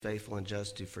faithful and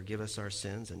just to forgive us our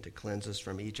sins and to cleanse us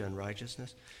from each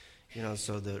unrighteousness.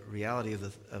 So the reality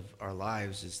of our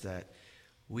lives is that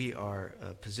we are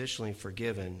positionally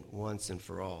forgiven once and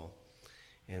for all,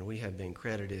 and we have been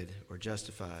credited or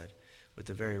justified with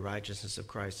the very righteousness of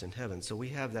Christ in heaven. So we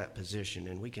have that position,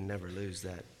 and we can never lose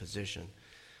that position.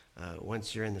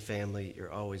 Once you're in the family,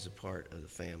 you're always a part of the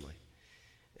family.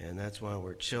 And that's why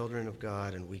we're children of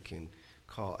God, and we can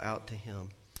call out to him.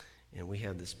 And we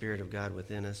have the Spirit of God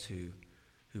within us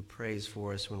who prays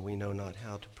for us when we know not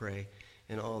how to pray,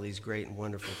 and all these great and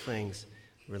wonderful things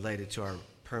related to our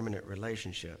permanent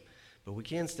relationship. But we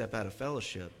can step out of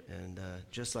fellowship, and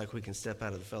just like we can step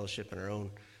out of the fellowship in our own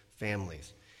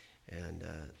families. And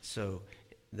so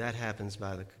that happens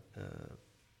by the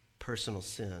personal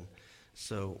sin.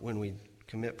 So when we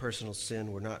commit personal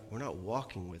sin, we're not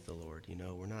walking with the Lord.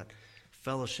 We're not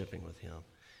fellowshipping with him.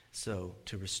 So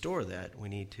to restore that, we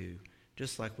need to,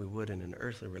 just like we would in an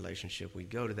earthly relationship, we'd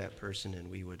go to that person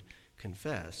and we would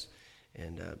confess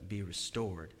and be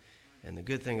restored. And the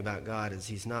good thing about God is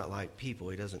he's not like people.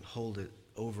 He doesn't hold it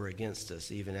over against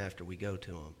us even after we go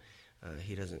to him.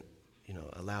 He doesn't,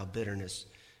 allow bitterness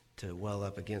to well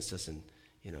up against us and,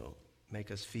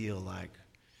 make us feel like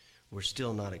we're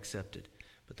still not accepted.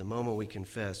 But the moment we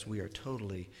confess, we are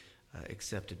totally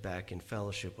accepted back in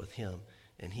fellowship with him,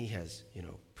 and he has,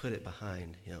 put it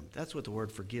behind him. That's what the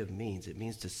word forgive means. It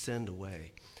means to send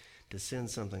away, to send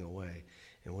something away.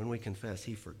 And when we confess,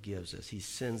 he forgives us. He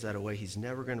sends that away. He's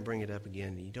never going to bring it up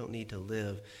again. You don't need to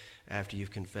live after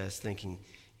you've confessed thinking,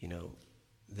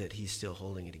 that he's still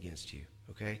holding it against you,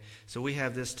 okay? So we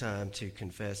have this time to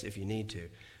confess if you need to,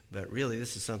 but really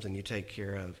this is something you take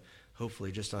care of,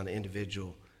 hopefully just on an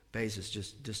individual basis,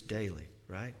 just daily,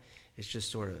 right? It's just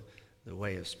sort of the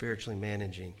way of spiritually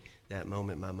managing that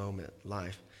moment-by-moment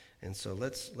life. And so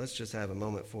let's just have a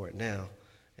moment for it now,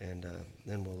 and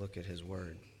then we'll look at his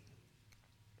word.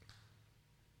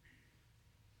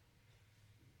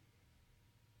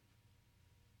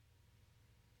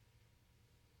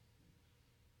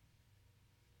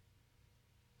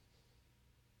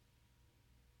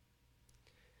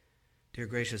 Dear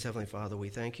gracious Heavenly Father, we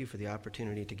thank you for the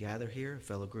opportunity to gather here, a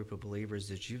fellow group of believers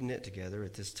that you've knit together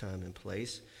at this time and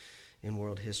place in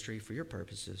world history for your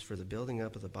purposes, for the building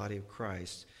up of the body of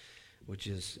Christ, which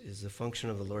is the function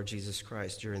of the Lord Jesus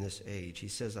Christ during this age. He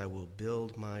says, I will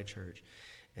build my church.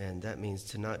 And that means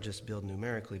to not just build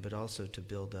numerically, but also to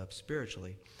build up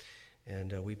spiritually.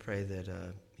 And we pray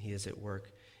that he is at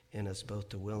work in us both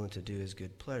to will and to do his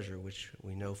good pleasure, which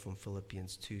we know from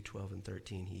Philippians 2:12 and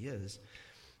 13 he is.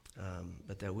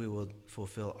 But that we will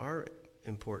fulfill our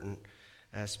important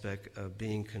aspect of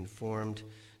being conformed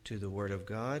to the Word of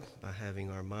God by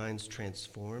having our minds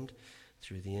transformed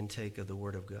through the intake of the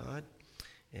Word of God.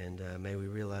 And may we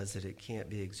realize that it can't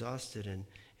be exhausted, and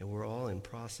we're all in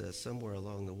process somewhere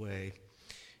along the way.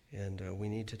 And we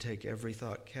need to take every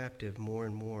thought captive more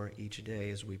and more each day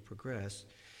as we progress.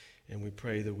 And we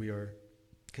pray that we are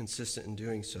consistent in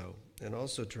doing so. And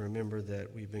also to remember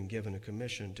that we've been given a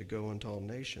commission to go into all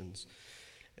nations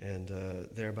and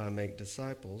thereby make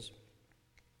disciples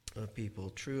of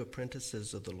people, true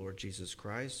apprentices of the Lord Jesus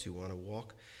Christ who want to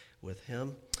walk with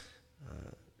him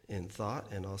in thought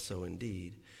and also in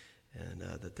deed. And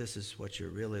that this is what you're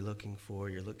really looking for.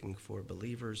 You're looking for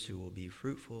believers who will be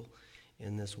fruitful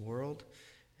in this world.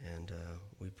 And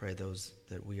we pray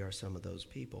that we are some of those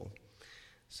people.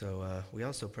 So we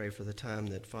also pray for the time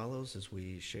that follows as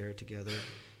we share together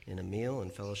in a meal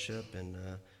and fellowship, and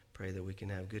pray that we can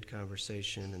have good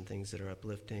conversation and things that are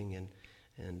uplifting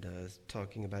and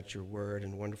talking about your word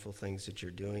and wonderful things that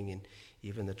you're doing, and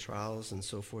even the trials and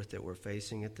so forth that we're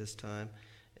facing at this time,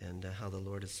 and how the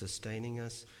Lord is sustaining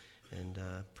us, and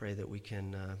pray that we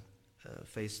can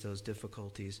face those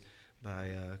difficulties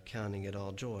by counting it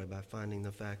all joy, by finding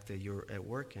the fact that you're at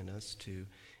work in us to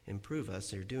improve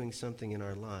us. You're doing something in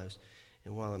our lives.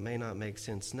 And while it may not make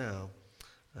sense now,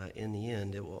 in the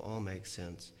end, it will all make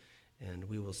sense. And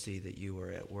we will see that you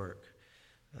are at work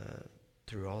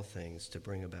through all things to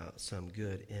bring about some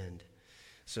good end.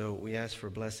 So we ask for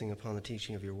blessing upon the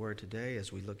teaching of your word today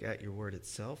as we look at your word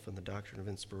itself and the doctrine of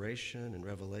inspiration and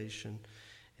revelation.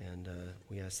 And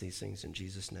we ask these things in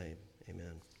Jesus' name.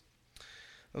 Amen.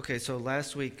 Okay, so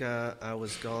last week I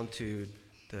was gone to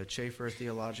the Chafer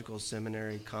Theological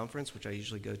Seminary Conference, which I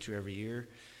usually go to every year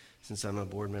since I'm a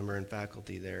board member and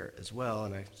faculty there as well,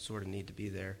 and I sort of need to be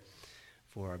there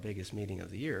for our biggest meeting of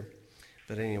the year.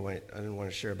 But anyway, I didn't want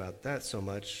to share about that so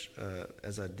much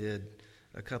as I did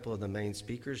a couple of the main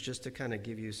speakers, just to kind of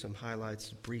give you some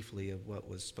highlights briefly of what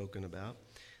was spoken about.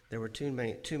 There were two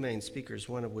main speakers,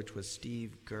 one of which was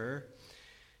Steve Gurr.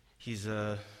 He's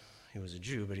he was a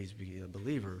Jew, but he's a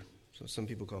believer. So some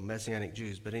people call them Messianic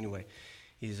Jews. But anyway,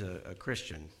 he's a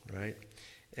Christian, right?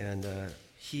 And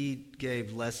he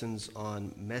gave lessons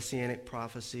on Messianic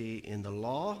prophecy in the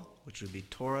law, which would be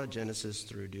Torah, Genesis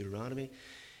through Deuteronomy,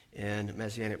 and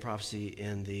Messianic prophecy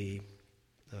in the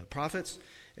prophets,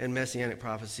 and Messianic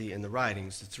prophecy in the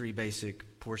writings. The three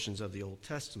basic portions of the Old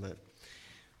Testament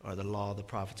are the law, the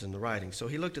prophets, and the writings. So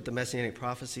he looked at the Messianic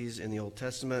prophecies in the Old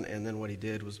Testament, and then what he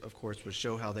did was, of course, was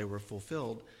show how they were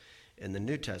fulfilled in the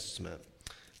New Testament.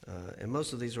 And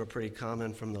most of these were pretty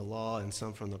common from the law and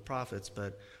some from the prophets,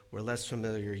 but we're less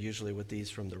familiar usually with these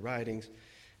from the writings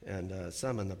and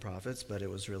some in the prophets, but it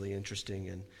was really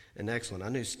interesting and excellent. I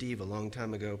knew Steve a long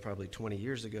time ago, probably 20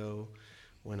 years ago,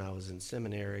 when I was in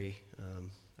seminary.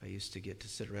 I used to get to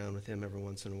sit around with him every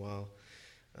once in a while.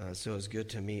 So it was good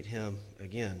to meet him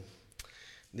again.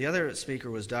 The other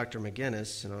speaker was Dr.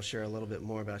 McGinnis, and I'll share a little bit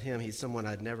more about him. He's someone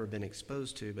I'd never been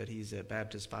exposed to, but he's at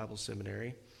Baptist Bible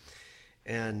Seminary.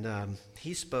 And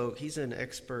he spoke. He's an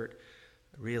expert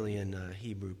really in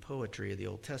Hebrew poetry of the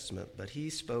Old Testament, but he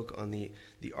spoke on the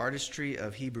artistry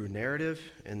of Hebrew narrative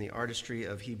and the artistry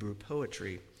of Hebrew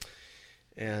poetry.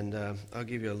 And I'll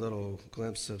give you a little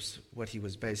glimpse of what he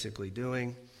was basically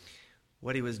doing.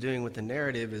 What he was doing with the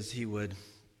narrative is he would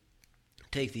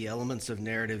take the elements of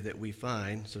narrative that we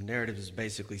find. So narrative is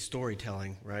basically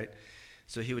storytelling, right?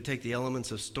 So he would take the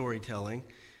elements of storytelling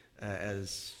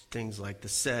as things like the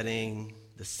setting,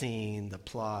 the scene, the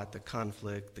plot, the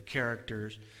conflict, the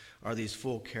characters. Are these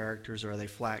full characters or are they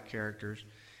flat characters?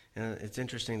 And it's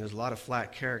interesting, there's a lot of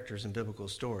flat characters in biblical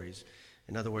stories.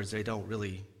 In other words, they don't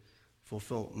really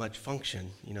fulfill much function.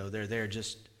 You know, they're there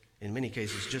just, in many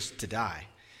cases, just to die.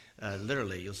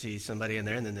 Literally, you'll see somebody in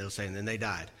there and then they'll say, and then they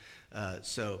died.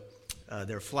 So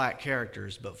they're flat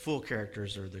characters, but full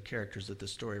characters are the characters that the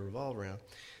story revolves around.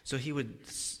 So he would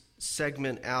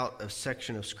segment out a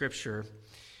section of Scripture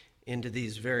into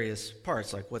these various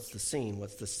parts, like what's the scene,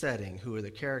 what's the setting, who are the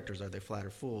characters, are they flat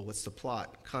or full, what's the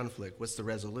plot, conflict, what's the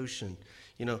resolution,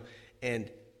 you know,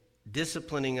 and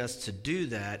disciplining us to do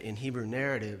that in Hebrew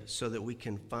narrative so that we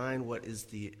can find what is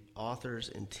the author's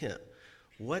intent.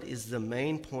 What is the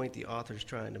main point the author's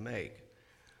trying to make?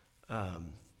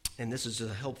 And this is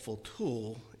a helpful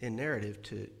tool in narrative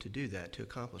to do that, to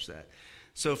accomplish that.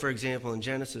 So, for example, in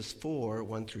Genesis 4,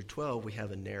 1 through 12, we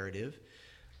have a narrative,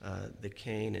 the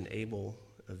Cain and Abel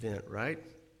event, right?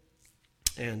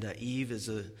 And Eve is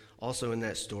also in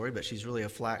that story, but she's really a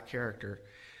flat character,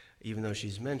 even though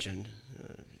she's mentioned.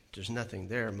 There's nothing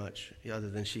there much other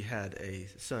than she had a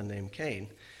son named Cain.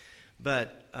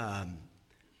 But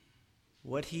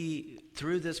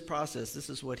through this process, this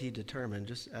is what he determined,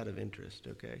 just out of interest,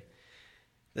 okay?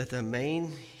 That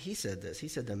he said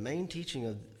the main teaching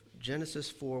of Genesis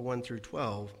 4, 1 through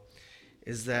 12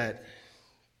 is that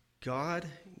God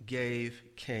gave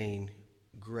Cain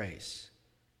grace,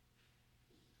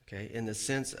 okay, in the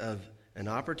sense of an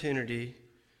opportunity,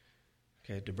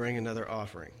 okay, to bring another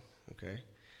offering, okay?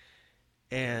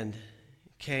 And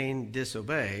Cain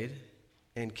disobeyed,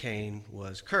 and Cain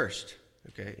was cursed,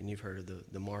 okay? And you've heard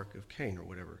of the mark of Cain or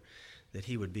whatever, that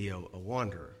he would be a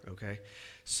wanderer, okay?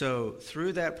 So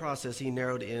through that process, he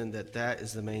narrowed in that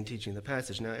is the main teaching of the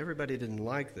passage. Now, everybody didn't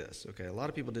like this, okay? A lot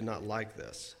of people did not like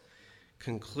this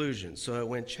conclusion, so it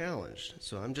went challenged.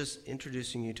 So I'm just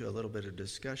introducing you to a little bit of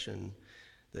discussion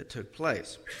that took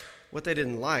place. What they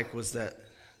didn't like was that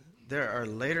there are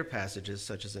later passages,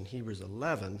 such as in Hebrews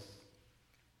 11,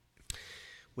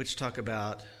 which talk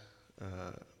about,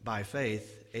 by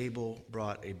faith, Abel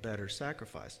brought a better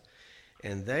sacrifice.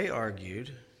 And they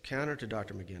argued, counter to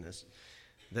Dr. McGinnis,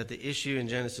 that the issue in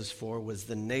Genesis 4 was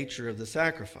the nature of the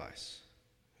sacrifice.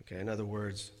 Okay, in other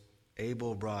words,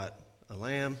 Abel brought a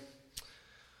lamb,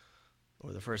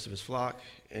 or the first of his flock,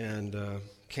 and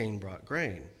Cain brought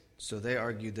grain. So they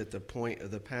argued that the point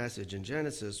of the passage in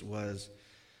Genesis was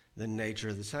the nature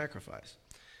of the sacrifice.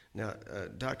 Now,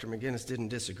 Dr. McGinnis didn't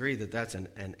disagree that that's an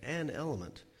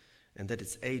element and that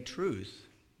it's a truth,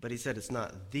 but he said it's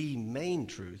not the main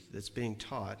truth that's being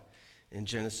taught in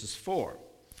Genesis 4.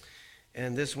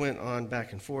 And this went on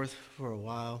back and forth for a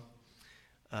while,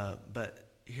 but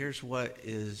here's what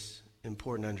is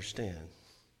important to understand,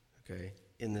 okay,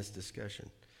 in this discussion.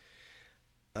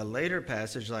 A later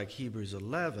passage like Hebrews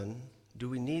 11, do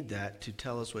we need that to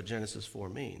tell us what Genesis 4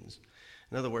 means?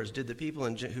 In other words, did the people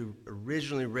who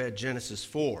originally read Genesis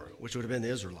 4, which would have been the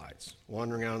Israelites,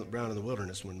 wandering around in the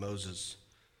wilderness when Moses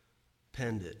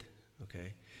penned it,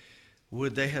 okay,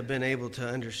 would they have been able to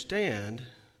understand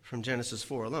from Genesis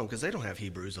 4 alone? Because they don't have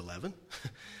Hebrews 11.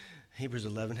 Hebrews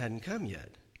 11 hadn't come yet,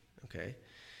 okay?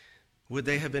 Would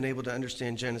they have been able to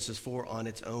understand Genesis 4 on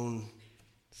its own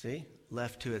See?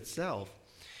 Left to itself.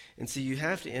 And so you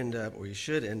have to end up, or you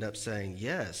should end up saying,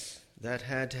 yes, that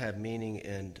had to have meaning,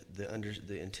 and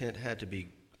the intent had to be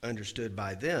understood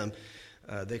by them.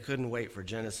 They couldn't wait for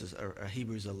Genesis or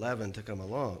Hebrews 11 to come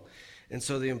along. And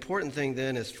so the important thing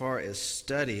then, as far as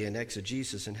study and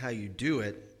exegesis and how you do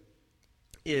it,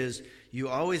 is you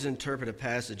always interpret a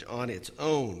passage on its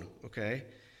own, okay?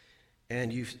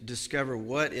 And you discover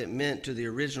what it meant to the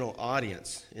original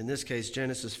audience, in this case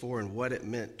Genesis 4, and what it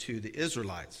meant to the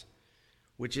Israelites,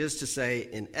 which is to say,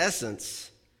 in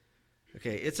essence,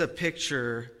 okay, it's a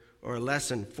picture or a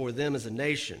lesson for them as a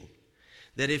nation,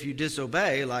 that if you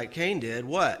disobey like Cain did,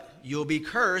 what? You'll be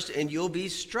cursed and you'll be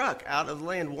struck out of the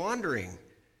land wandering.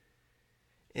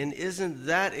 And isn't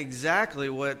that exactly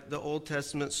what the Old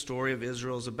Testament story of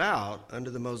Israel is about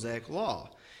under the Mosaic law?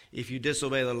 If you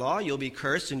disobey the law, you'll be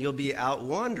cursed and you'll be out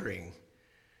wandering.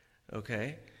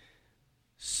 Okay?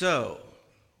 So,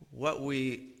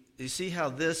 you see how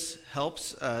this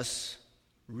helps us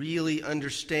really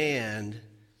understand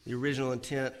the original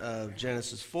intent of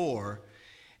Genesis 4.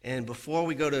 And before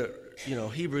we go to,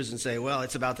 Hebrews and say, well,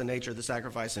 it's about the nature of the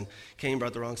sacrifice, and Cain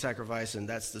brought the wrong sacrifice, and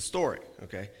that's the story,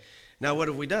 okay? Now, what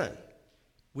have we done?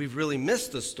 We've really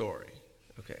missed the story,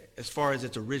 okay, as far as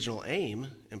its original aim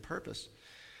and purpose.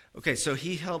 Okay, so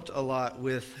he helped a lot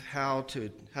with how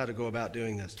to go about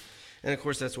doing this. And, of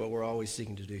course, that's what we're always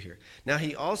seeking to do here. Now,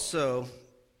 he also,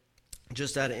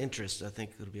 just out of interest, I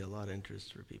think there'll be a lot of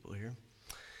interest for people here,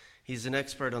 he's an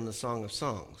expert on the Song of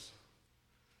Songs.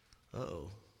 Uh-oh.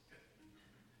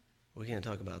 We can't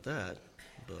talk about that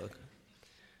book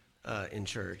in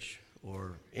church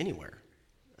or anywhere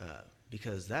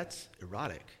because that's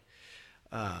erotic.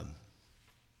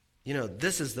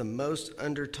 This is the most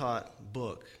undertaught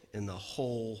book in the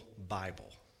whole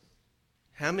Bible.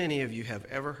 How many of you have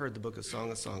ever heard the book of Song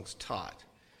of Songs taught?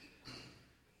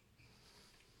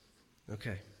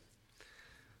 Okay.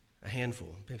 A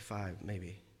handful, maybe 5,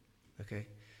 maybe. Okay.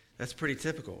 That's pretty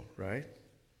typical, right?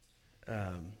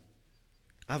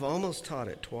 I've almost taught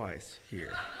it twice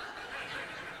here.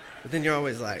 But then you're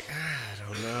always like,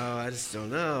 I just don't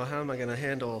know. How am I going to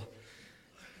handle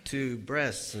 2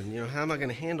 breasts? And, how am I going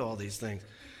to handle all these things?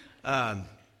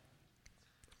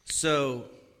 So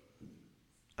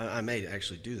I may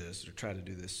actually do this or try to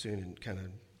do this soon and kind of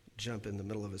jump in the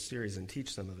middle of a series and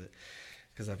teach some of it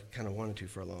because I've kind of wanted to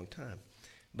for a long time.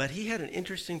 But he had an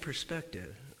interesting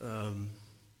perspective. Of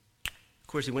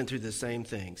course, he went through the same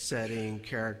thing, setting,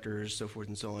 characters, so forth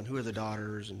and so on. Who are the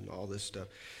daughters and all this stuff.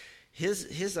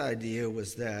 His idea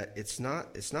was that it's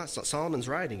not Solomon's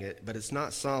writing it, but it's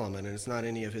not Solomon and it's not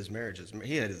any of his marriages.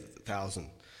 He had 1,000,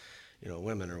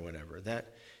 women or whatever.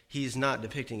 That he's not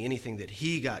depicting anything that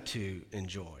he got to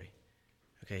enjoy.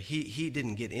 Okay, he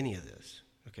didn't get any of this.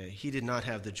 Okay, he did not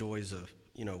have the joys of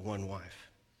one wife.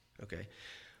 Okay,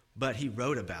 but he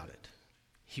wrote about it.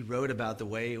 He wrote about the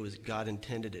way God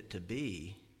intended it to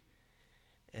be.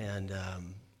 And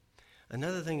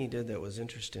another thing he did that was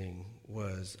interesting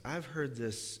was, I've heard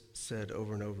this said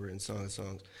over and over in Song of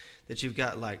Songs, that you've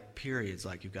got like periods,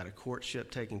 like you've got a courtship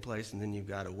taking place, and then you've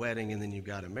got a wedding, and then you've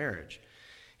got a marriage.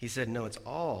 He said, no, it's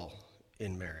all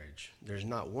in marriage. There's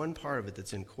not one part of it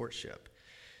that's in courtship.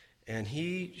 And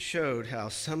he showed how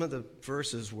some of the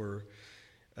verses were,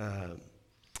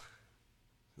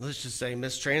 let's just say,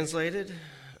 mistranslated.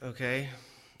 Okay,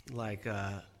 like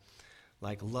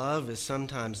love is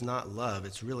sometimes not love;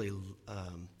 it's really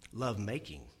love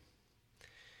making.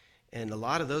 And a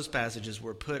lot of those passages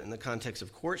were put in the context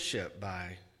of courtship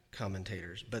by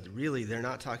commentators, but really they're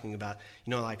not talking about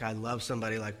like I love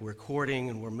somebody, like we're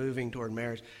courting and we're moving toward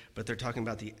marriage, but they're talking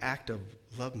about the act of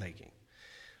love making.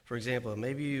 For example,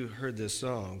 maybe you heard this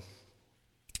song.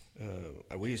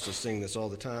 We used to sing this all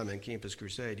the time in Campus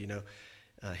Crusade.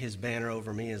 His banner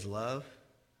over me is love.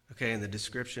 Okay, and the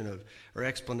description or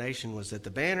explanation was that the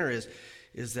banner is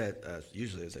that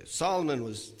usually is that Solomon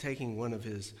was taking one of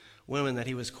his women that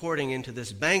he was courting into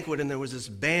this banquet, and there was this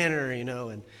banner,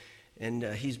 and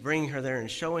he's bringing her there and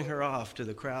showing her off to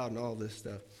the crowd and all this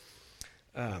stuff.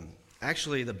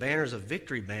 Actually, the banner is a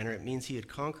victory banner. It means he had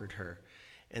conquered her,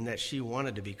 and that she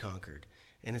wanted to be conquered.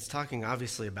 And it's talking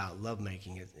obviously about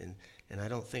lovemaking, and I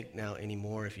don't think now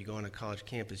anymore if you go on a college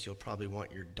campus, you'll probably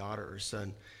want your daughter or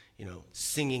son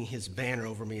singing his banner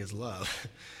over me is love,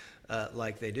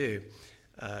 like they do,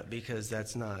 because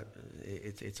that's not,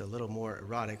 it's a little more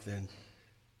erotic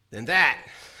than that.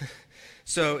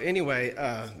 So anyway,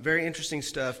 very interesting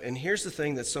stuff. And here's the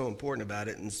thing that's so important about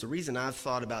it, and it's the reason I've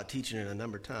thought about teaching it a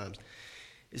number of times,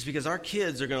 is because our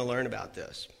kids are going to learn about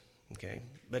this, okay?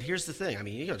 But here's the thing. I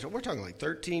mean, we're talking like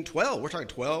 13, 12. We're talking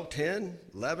 12, 10,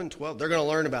 11, 12. They're going to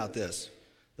learn about this.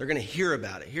 They're going to hear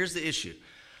about it. Here's the issue.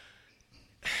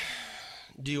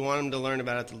 Do you want them to learn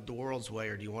about it the world's way,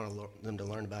 or do you want them to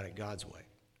learn about it God's way?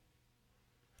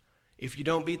 If you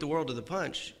don't beat the world to the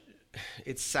punch,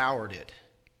 it's soured it.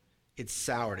 It's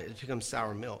soured it. It becomes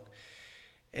sour milk.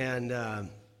 And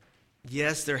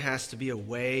yes, there has to be a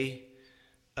way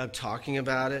of talking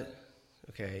about it,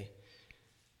 okay?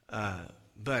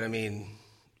 But, I mean,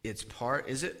 it's part,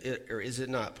 is it or is it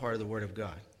not part of the Word of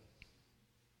God?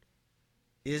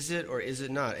 Is it or is it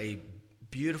not a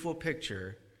beautiful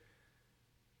picture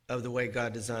of the way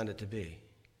God designed it to be?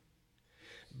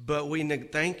 But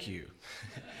thank you.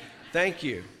 Thank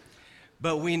you.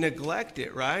 But we neglect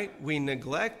it, right? We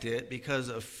neglect it because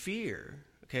of fear,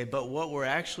 okay? But what we're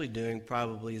actually doing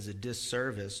probably is a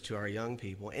disservice to our young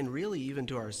people and really even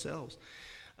to ourselves,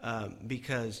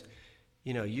 because,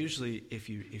 you know, usually if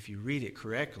you read it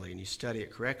correctly and you study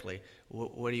it correctly,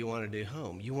 what do you want to do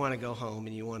home? You want to go home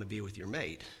and you want to be with your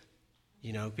mate,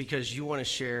 you know, because you want to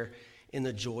share in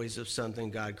the joys of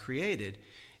something God created.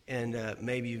 And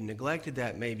maybe you've neglected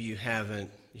that. Maybe you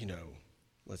haven't, you know,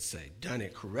 let's say, done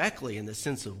it correctly in the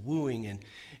sense of wooing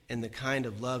and the kind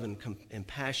of love and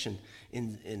passion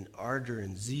and ardor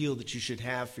and zeal that you should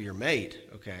have for your mate,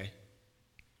 okay?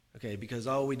 Okay, because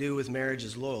all we do with marriage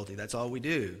is loyalty. That's all we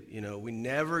do. You know, we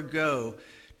never go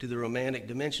to the romantic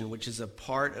dimension, which is a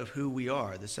part of who we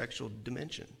are, the sexual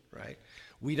dimension, right?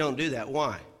 We don't do that.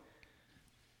 Why?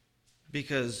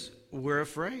 Because we're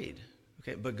afraid.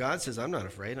 Okay, but God says, I'm not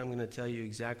afraid. I'm going to tell you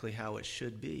exactly how it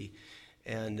should be.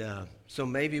 And so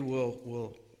maybe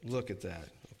we'll look at that,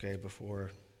 okay, before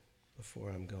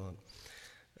I'm gone.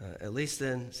 At least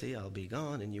then, see, I'll be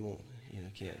gone and you won't, you know,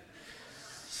 can't.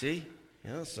 See?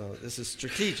 You know, so this is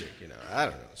strategic, you know. I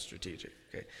don't know, strategic,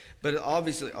 okay. But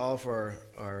obviously all for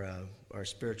our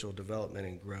spiritual development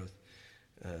and growth.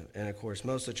 And, of course,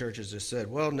 most of the churches just said,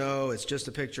 well, no, it's just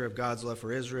a picture of God's love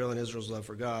for Israel and Israel's love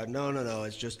for God. No,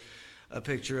 it's just a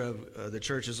picture of the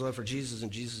church's love for Jesus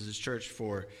and Jesus' church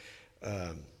for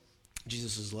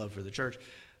Jesus' love for the church.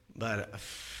 But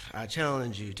I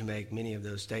challenge you to make many of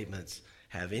those statements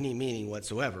have any meaning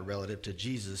whatsoever relative to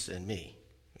Jesus and me,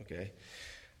 okay?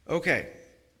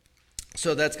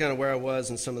 So that's kind of where I was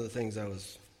and some of the things I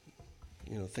was,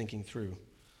 you know, thinking through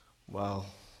while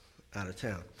out of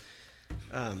town.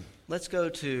 Let's go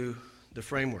to the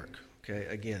framework, okay?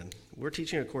 Again, we're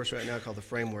teaching a course right now called The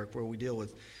Framework, where we deal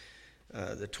with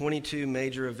the 22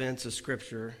 major events of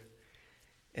Scripture.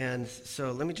 And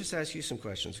so let me just ask you some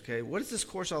questions, okay? What is this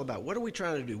course all about? What are we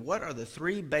trying to do? What are the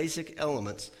three basic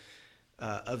elements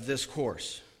of this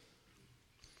course?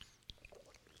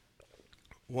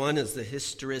 One is the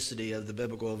historicity of the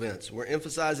biblical events. We're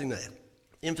emphasizing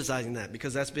that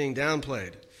because that's being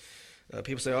downplayed.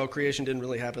 People say, oh, creation didn't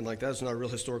really happen like that. It's not a real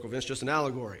historical event. It's just an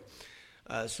allegory.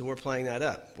 So we're playing that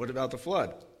up. What about the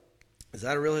flood? Is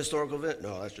that a real historical event?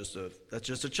 No, that's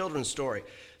just a children's story.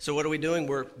 So what are we doing?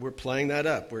 We're playing that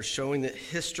up. We're showing the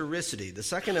historicity. The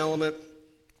second element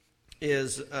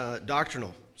is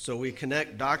doctrinal. So we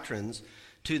connect doctrines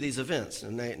to these events,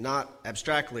 and they not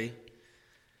abstractly.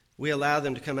 We allow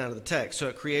them to come out of the text. So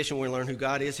at creation, we learn who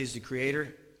God is. He's the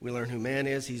creator. We learn who man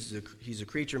is. He's a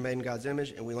creature made in God's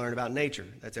image, and we learn about nature.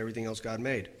 That's everything else God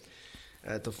made.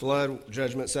 At the flood,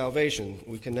 judgment, salvation,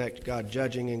 we connect God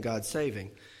judging and God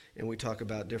saving. And we talk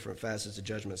about different facets of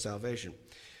judgment, salvation.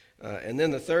 And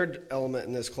then the third element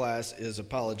in this class is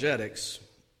apologetics,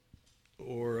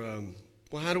 or,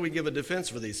 how do we give a defense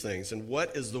for these things? And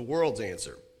what is the world's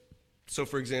answer? So,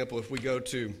 for example, if we go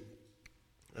to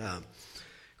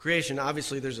creation,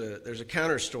 obviously there's a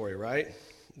counter story, right,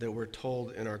 that we're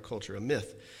told in our culture, a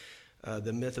myth,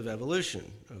 the myth of evolution,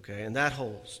 okay, and that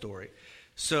whole story.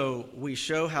 So we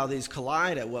show how these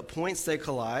collide, at what points they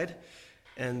collide,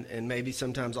 and maybe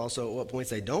sometimes also at what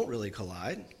points they don't really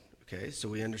collide, okay, so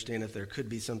we understand if there could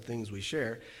be some things we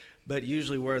share, but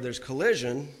usually where there's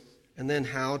collision, and then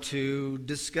how to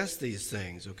discuss these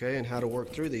things, okay, and how to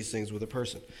work through these things with a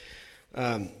person.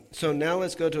 So now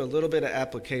let's go to a little bit of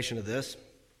application of this.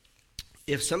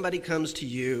 If somebody comes to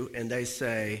you and they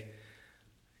say,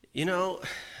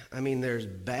 there's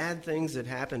bad things that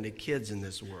happen to kids in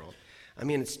this world.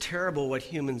 It's terrible what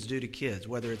humans do to kids,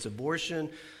 whether it's abortion,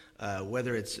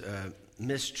 whether it's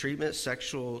mistreatment,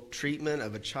 sexual treatment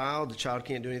of a child. The child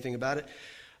can't do anything about it.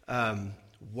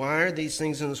 Why are these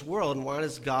things in this world, and why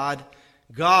is God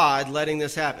letting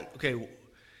this happen? Okay,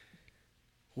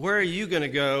 where are you going to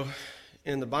go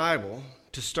in the Bible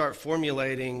to start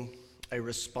formulating a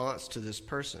response to this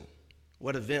person?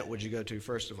 What event would you go to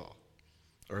first of all,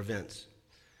 or events?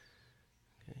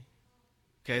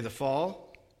 Okay, the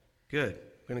fall. Good.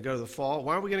 We're going to go to the fall.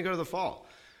 Why are we going to go to the fall?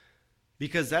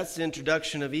 because that's the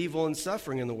introduction of evil and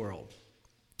suffering in the world.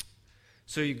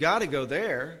 So you've got to go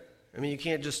there. I mean, you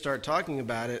can't just start talking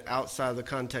about it outside of the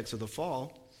context of the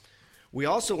fall. We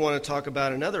also want to talk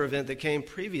about another event that came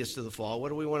previous to the fall. What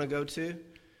do we want to go to?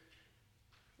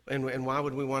 And why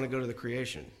would we want to go to the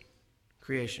creation?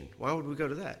 Creation. Why would we go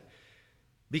to that?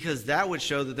 Because that would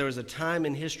show that there was a time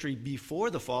in history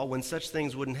before the fall when such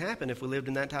things wouldn't happen if we lived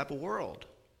in that type of world.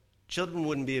 Children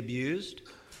wouldn't be abused,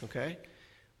 okay?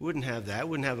 Wouldn't have that.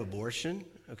 Wouldn't have abortion,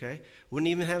 okay? Wouldn't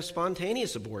even have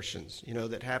spontaneous abortions,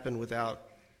 that happen without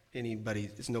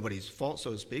it's nobody's fault,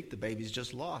 so to speak. The baby's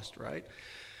just lost, right?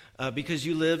 Because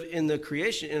you live in the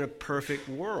creation in a perfect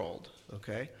world,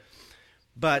 okay?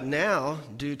 But now,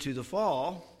 due to the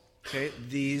fall, okay,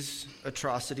 these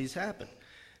atrocities happen.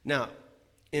 Now,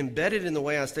 embedded in the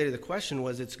way I stated the question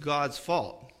was it's God's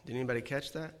fault. Did anybody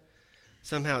catch that?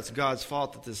 Somehow it's God's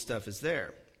fault that this stuff is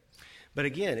there. But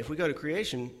again, if we go to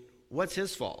creation, what's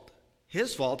his fault?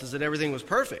 His fault is that everything was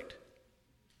perfect.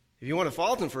 If you want to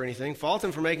fault him for anything, fault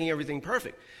him for making everything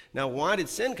perfect. Now, why did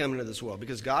sin come into this world?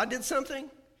 Because God did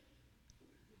something?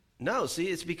 No, see,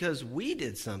 it's because we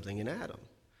did something in Adam.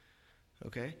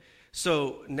 Okay?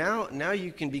 So now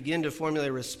you can begin to formulate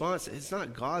a response. It's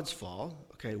not God's fault.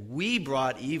 Okay? We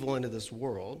brought evil into this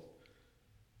world.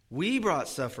 We brought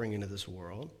suffering into this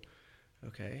world.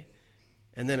 Okay?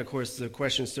 And then, of course, the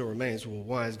question still remains, well,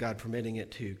 why is God permitting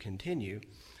it to continue?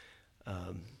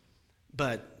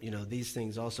 But these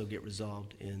things also get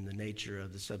resolved in the nature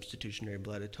of the substitutionary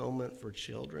blood atonement for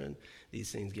children.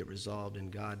 These things get resolved in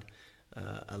God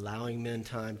allowing men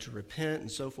time to repent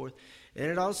and so forth. And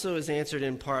it also is answered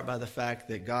in part by the fact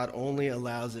that God only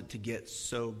allows it to get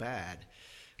so bad,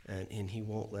 and he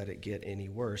won't let it get any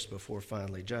worse before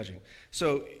finally judging.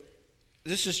 So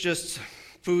this is just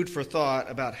food for thought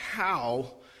about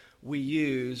how we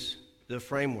use the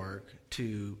framework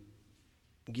to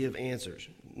give answers,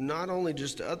 not only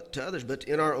just to others, but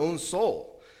in our own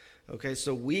soul. Okay,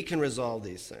 so we can resolve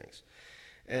these things.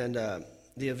 And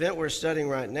the event we're studying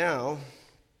right now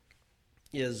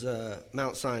is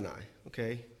Mount Sinai.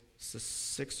 Okay, it's the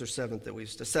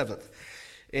seventh.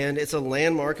 And it's a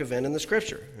landmark event in the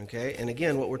Scripture, okay? And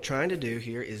again, what we're trying to do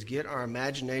here is get our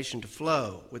imagination to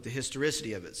flow with the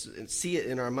historicity of it and see it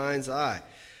in our mind's eye.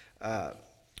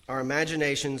 Our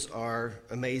imaginations are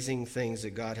amazing things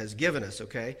that God has given us,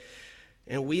 okay?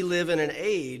 And we live in an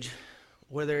age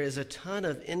where there is a ton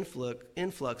of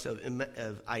influx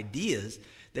of ideas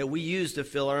that we use to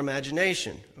fill our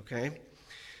imagination, okay?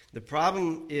 The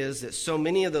problem is that so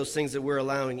many of those things that we're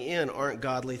allowing in aren't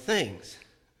godly things,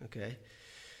 okay?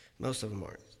 Most of them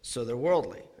aren't. So they're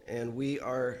worldly. And we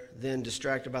are then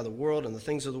distracted by the world and the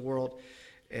things of the world.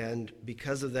 And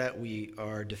because of that, we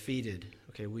are defeated.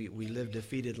 Okay, we live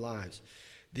defeated lives.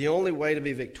 The only way to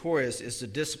be victorious is to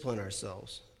discipline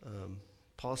ourselves.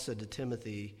 Paul said to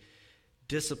Timothy,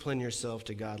 discipline yourself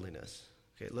to godliness.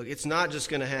 Okay, look, it's not just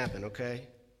going to happen, okay?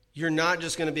 You're not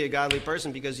just going to be a godly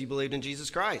person because you believed in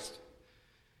Jesus Christ.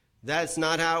 That's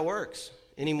not how it works.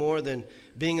 Any more than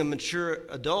being a mature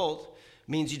adult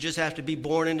means you just have to be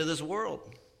born into this world.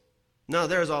 No,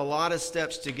 there's a lot of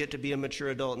steps to get to be a mature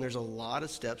adult, and there's a lot of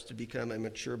steps to become a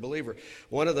mature believer.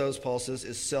 One of those, Paul says,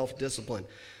 is self-discipline.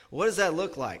 What does that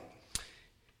look like?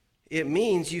 It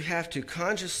means you have to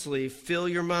consciously fill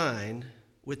your mind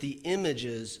with the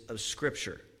images of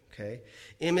Scripture, okay?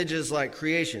 Images like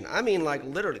creation. I mean, like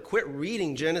literally, quit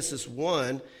reading Genesis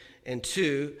 1 and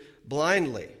 2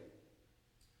 blindly.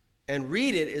 And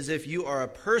read it as if you are a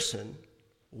person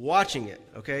watching it,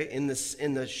 okay, in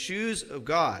the shoes of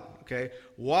God, okay,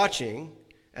 watching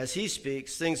as he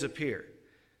speaks, things appear,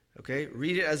 okay.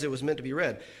 Read it as it was meant to be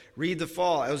read. Read the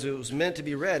fall as it was meant to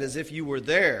be read, as if you were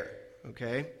there,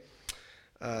 okay.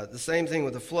 The same thing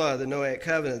with the flood, the Noahic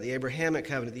covenant, the Abrahamic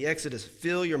covenant, the Exodus.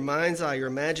 Fill your mind's eye, your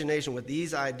imagination with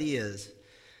these ideas.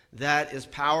 That is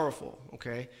powerful,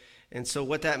 okay. And so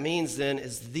what that means then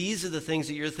is these are the things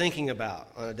that you're thinking about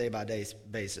on a day-by-day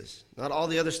basis. Not all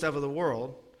the other stuff of the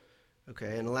world,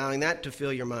 okay, and allowing that to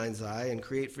fill your mind's eye and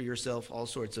create for yourself all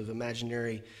sorts of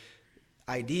imaginary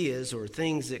ideas or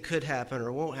things that could happen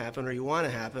or won't happen or you want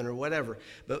to happen or whatever.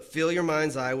 But fill your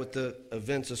mind's eye with the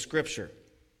events of Scripture.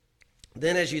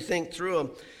 Then as you think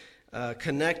through them,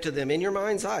 connect to them in your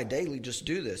mind's eye daily. Just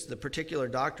do this, the particular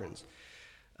doctrines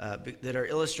that are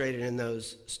illustrated in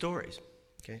those stories,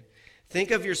 okay.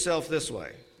 Think of yourself this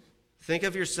way. Think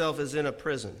of yourself as in a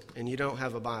prison and you don't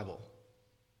have a Bible.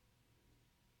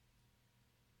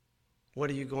 What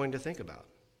are you going to think about?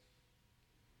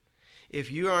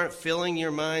 If you aren't filling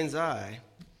your mind's eye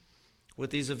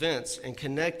with these events and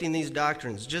connecting these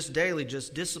doctrines just daily,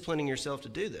 just disciplining yourself to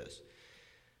do this,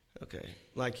 Okay,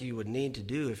 like you would need to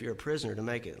do if you're a prisoner to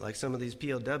make it, like some of these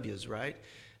POWs, right,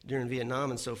 during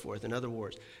Vietnam and so forth and other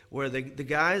wars, where the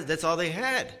guys, that's all they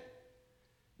had.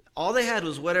 All they had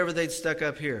was whatever they'd stuck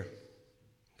up here,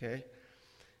 okay?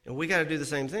 And we got to do the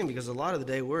same thing, because a lot of the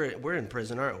day we're in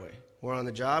prison, aren't we? We're on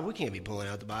the job. We can't be pulling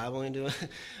out the Bible and doing,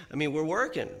 I mean, we're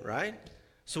working, right?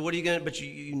 So what are you going to, but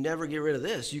you never get rid of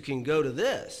this. You can go to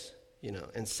this,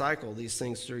 and cycle these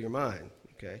things through your mind,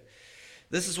 okay?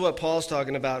 This is what Paul's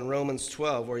talking about in Romans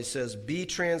 12, where he says, be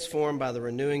transformed by the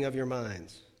renewing of your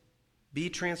minds. Be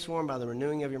transformed by the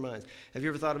renewing of your minds. Have you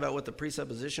ever thought about what the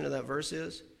presupposition of that verse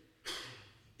is?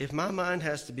 If my mind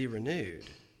has to be renewed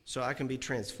so I can be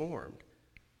transformed,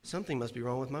 something must be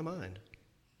wrong with my mind.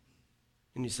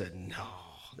 And you said, no,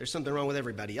 there's something wrong with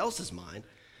everybody else's mind.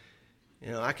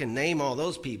 I can name all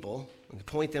those people and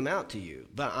point them out to you,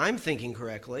 but I'm thinking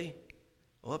correctly.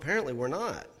 Well, apparently we're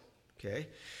not, okay?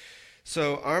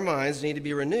 So our minds need to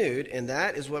be renewed, and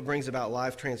that is what brings about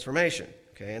life transformation,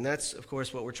 okay? And that's, of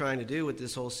course, what we're trying to do with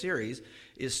this whole series,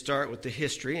 is start with the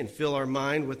history and fill our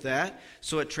mind with that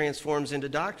so it transforms into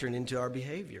doctrine, into our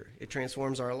behavior. It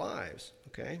transforms our lives,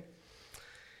 okay?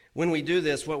 When we do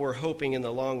this, what we're hoping in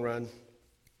the long run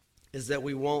is that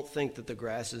we won't think that the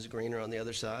grass is greener on the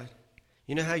other side.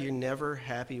 You know how you're never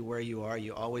happy where you are?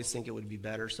 You always think it would be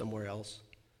better somewhere else.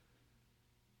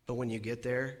 But when you get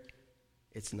there,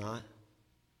 it's not.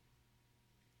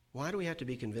 Why do we have to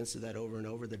be convinced of that over and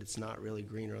over, that it's not really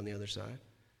greener on the other side?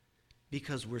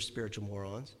 Because we're spiritual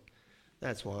morons.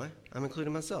 That's why. I'm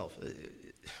including myself.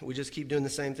 We just keep doing the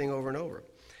same thing over and over.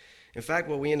 In fact,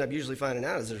 what we end up usually finding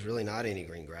out is there's really not any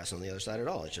green grass on the other side at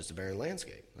all. It's just a barren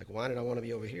landscape. Like, why did I want to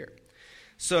be over here?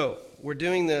 So we're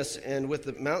doing this, and with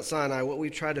the Mount Sinai, what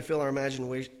we've tried to fill our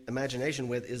imagination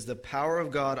with is the power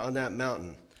of God on that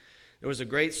mountain. There was a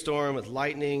great storm with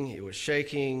lightning, it was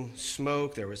shaking,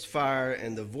 smoke, there was fire,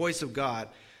 and the voice of God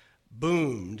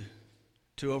boomed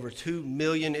to over 2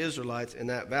 million Israelites in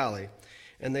that valley.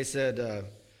 And they said,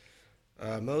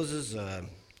 Moses,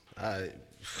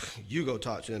 you go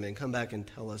talk to them and come back and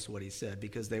tell us what he said,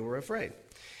 because they were afraid.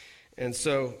 And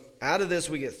so out of this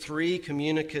we get 3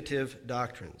 communicative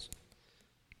doctrines.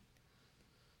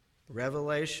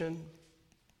 Revelation,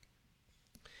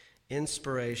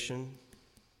 inspiration,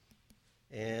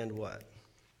 and what?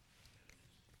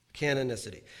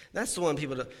 Canonicity. That's the one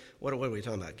people do. What are we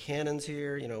talking about? Canons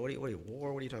here? What are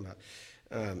you talking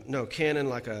about? No, canon,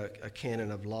 like a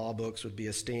canon of law books, would be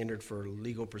a standard for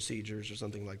legal procedures or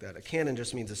something like that. A canon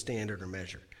just means a standard or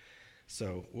measure.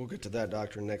 So we'll get to that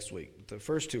doctrine next week. The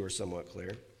first 2 are somewhat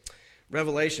clear.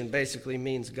 Revelation basically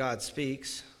means God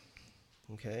speaks.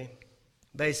 Okay?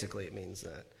 Basically it means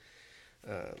that.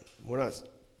 We're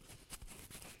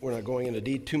not going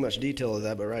into too much detail of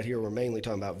that, but right here we're mainly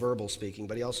talking about verbal speaking,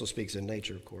 but he also speaks in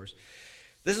nature, of course.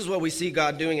 This is what we see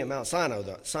God doing at Mount Sinai,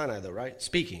 though, right?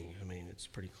 Speaking. I mean, it's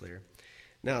pretty clear.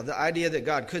 Now, the idea that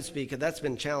God could speak, that's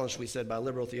been challenged, we said, by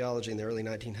liberal theology in the early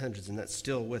 1900s, and that's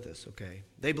still with us, okay?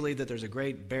 They believe that there's a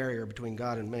great barrier between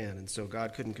God and man, and so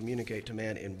God couldn't communicate to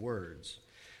man in words.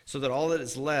 So that all that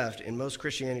is left in most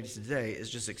Christianity today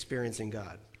is just experiencing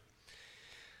God.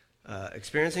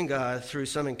 Experiencing God through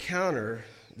some encounter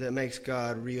that makes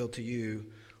God real to you.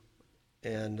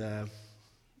 And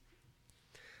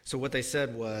so what they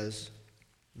said was,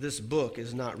 this book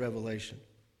is not revelation.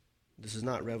 This is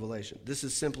not revelation. This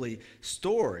is simply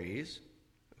stories,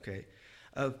 okay,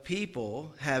 of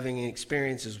people having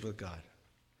experiences with God.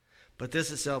 But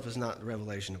this itself is not the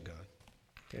revelation of God,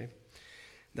 okay?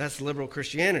 That's liberal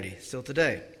Christianity still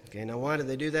today. Okay, now why did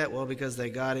they do that? Well, because they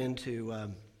got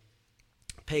into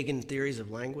pagan theories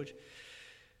of language.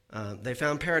 They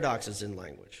found paradoxes in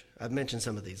language. I've mentioned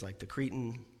some of these, like the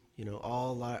Cretan,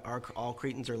 all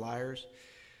Cretans are liars.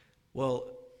 Well,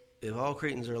 if all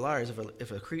Cretans are liars,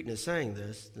 if a Cretan is saying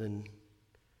this, then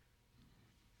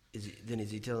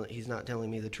he's not telling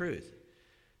me the truth.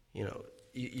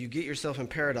 You get yourself in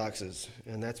paradoxes,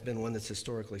 and that's been one that's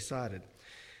historically cited.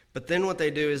 But then what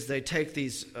they do is they take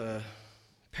these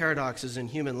paradoxes in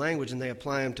human language and they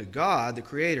apply them to God, the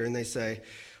Creator, and they say,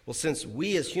 well, since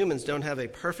we as humans don't have a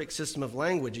perfect system of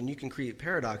language and you can create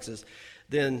paradoxes,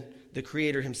 then the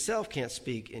Creator himself can't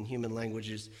speak in human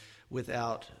languages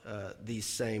without these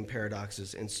same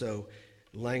paradoxes. And so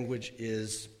language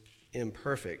is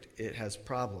imperfect. It has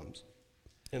problems.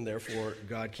 And therefore,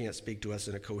 God can't speak to us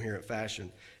in a coherent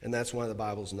fashion. And that's why the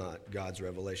Bible's not God's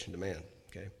revelation to man.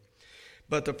 Okay?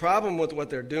 But the problem with what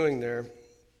they're doing there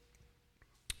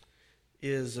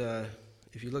is,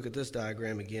 if you look at this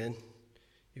diagram again,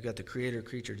 you've got the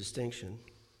creator-creature distinction.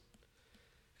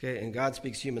 Okay, and God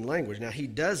speaks human language. Now, he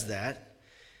does that,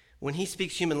 when he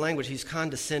speaks human language, he's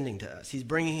condescending to us. He's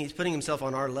putting himself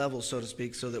on our level, so to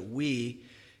speak, so that we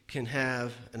can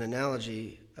have an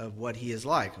analogy of what he is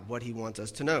like, of what he wants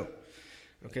us to know.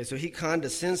 Okay, so he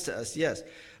condescends to us, yes.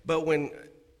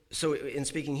 So in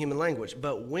speaking human language.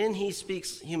 But when he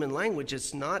speaks human language,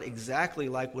 it's not exactly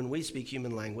like when we speak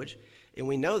human language. And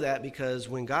we know that because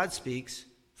when God speaks,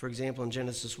 for example, in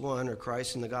Genesis 1 or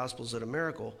Christ in the Gospels at a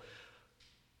miracle,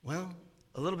 well,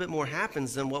 a little bit more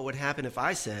happens than what would happen if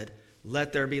I said,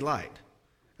 let there be light.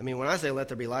 I mean, when I say let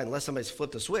there be light, unless somebody's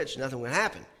flipped a switch, nothing would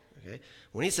happen. Okay?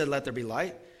 When he said let there be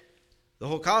light, the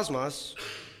whole cosmos,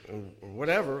 or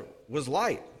whatever, was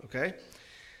light. Okay?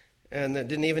 And that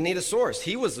didn't even need a source.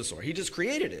 He was the source. He just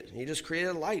created it. He just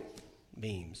created light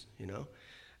beams,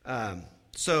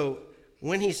 So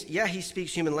when he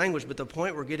speaks human language, but the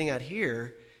point we're getting at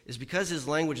here is because his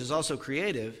language is also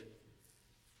creative,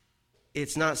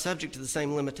 it's not subject to the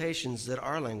same limitations that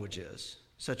our language is,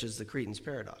 such as the Cretan's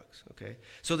paradox, okay?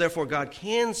 So therefore, God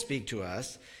can speak to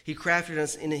us. He crafted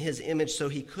us in his image so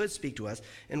he could speak to us.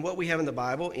 And what we have in the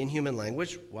Bible in human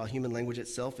language, while human language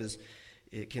itself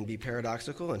it can be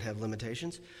paradoxical and have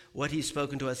limitations, what he's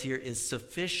spoken to us here is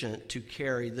sufficient to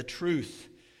carry the truth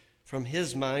from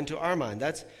his mind to our mind.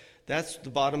 That's the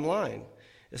bottom line.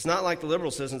 It's not like the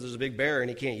liberal says there's a big bear and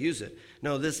he can't use it.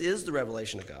 No, this is the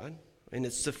revelation of God, and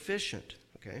it's sufficient,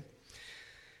 okay?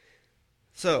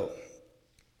 So,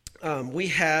 we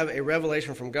have a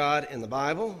revelation from God in the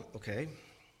Bible, okay?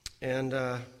 And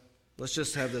let's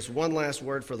just have this one last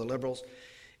word for the liberals.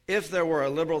 If there were a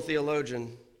liberal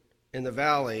theologian in the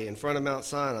valley in front of Mount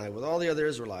Sinai with all the other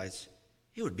Israelites,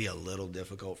 it would be a little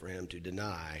difficult for him to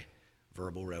deny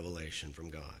verbal revelation from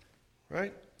God,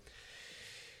 right?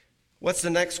 What's the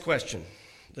next question?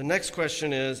 The next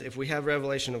question is, if we have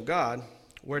revelation of God,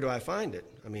 where do I find it?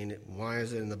 I mean, why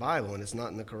is it in the Bible and it's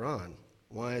not in the Quran?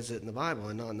 Why is it in the Bible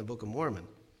and not in the Book of Mormon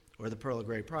or the Pearl of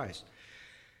Great Price?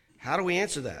 How do we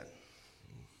answer that?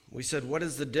 We said, what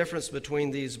is the difference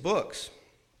between these books?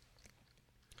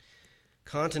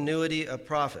 Continuity of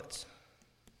prophets.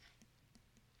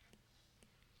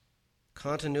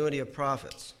 Continuity of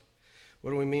prophets.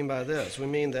 What do we mean by this? We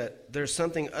mean that there's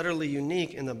something utterly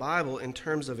unique in the Bible in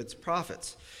terms of its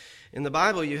prophets. In the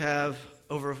Bible, you have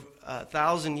over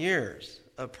 1,000 years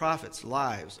of prophets'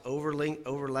 lives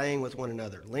overlaying with one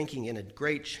another, linking in a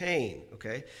great chain,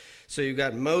 okay? So you've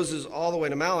got Moses all the way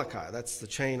to Malachi. That's the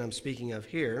chain I'm speaking of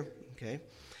here, okay?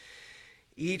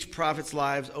 Each prophet's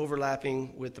lives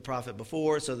overlapping with the prophet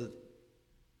before so that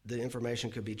the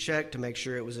information could be checked to make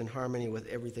sure it was in harmony with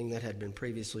everything that had been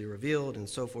previously revealed, and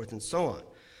so forth and so on.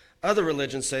 Other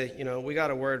religions say, we got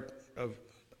a word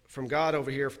from God over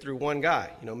here through one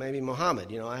guy, maybe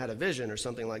Muhammad, I had a vision or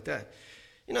something like that.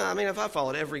 If I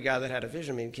followed every guy that had a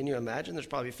vision, can you imagine? There's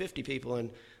probably 50 people or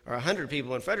 100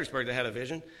 people in Fredericksburg that had a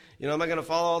vision. Am I going to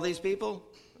follow all these people,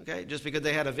 okay, just because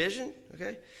they had a vision,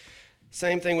 okay?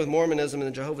 Same thing with Mormonism and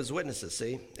the Jehovah's Witnesses,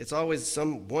 see? It's always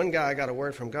one guy got a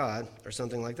word from God or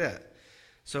something like that.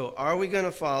 So are we going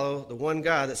to follow the one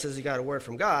guy that says he got a word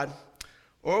from God,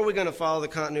 or are we going to follow the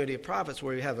continuity of prophets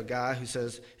where you have a guy who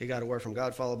says he got a word from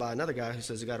God followed by another guy who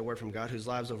says he got a word from God whose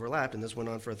lives overlapped, and this went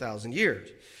on for 1,000 years,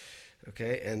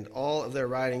 okay? And all of their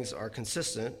writings are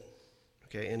consistent,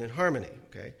 okay, and in harmony,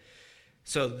 okay?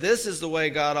 So this is the way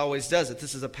God always does it.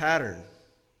 This is a pattern,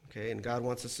 okay? And God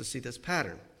wants us to see this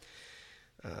pattern.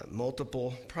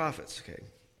 Multiple prophets, okay.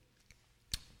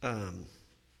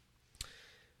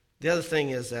 The other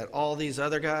thing is that all these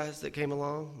other guys that came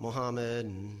along, Muhammad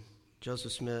and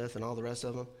Joseph Smith and all the rest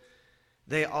of them,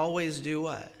 they always do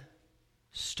what?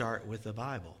 Start with the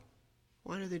Bible.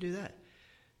 Why do they do that?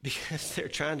 Because they're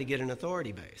trying to get an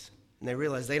authority base. And they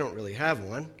realize they don't really have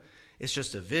one. It's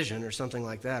just a vision or something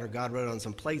like that, or God wrote on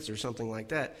some plates or something like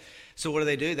that. So what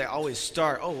do? They always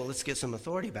start, let's get some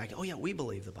authority back. Oh, yeah, we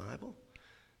believe the Bible.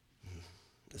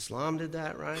 Islam did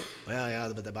that, right? Well, yeah,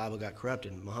 but the Bible got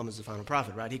corrupted. Muhammad's the final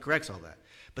prophet, right? He corrects all that.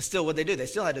 But still, what they do, they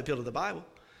still had to appeal to the Bible.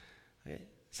 Okay?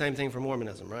 Same thing for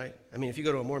Mormonism, right? If you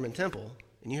go to a Mormon temple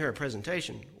and you hear a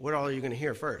presentation, what all are you going to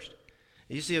hear first?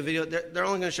 You see a video, they're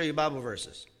only going to show you Bible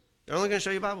verses. They're only going to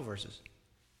show you Bible verses.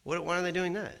 Why are they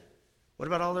doing that? What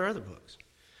about all their other books?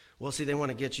 Well, see, they want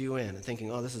to get you in and thinking,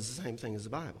 this is the same thing as the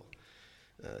Bible.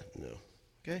 No.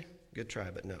 Okay? Good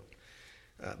try, but no.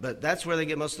 But that's where they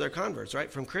get most of their converts,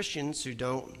 right? From Christians who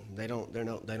don't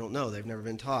know. They've never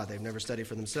been taught. They've never studied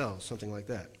for themselves, something like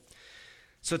that.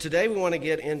 So today we want to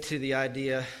get into the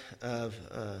idea of,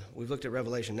 we've looked at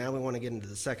Revelation. Now we want to get into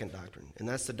the second doctrine, and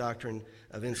that's the doctrine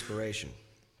of inspiration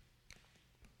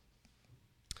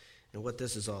and what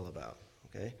this is all about,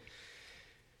 okay?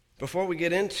 Before we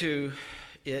get into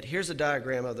it, here's a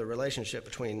diagram of the relationship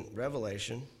between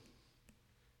revelation.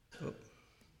 Oh,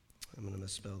 I'm going to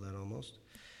misspell that almost.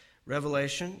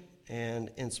 Revelation and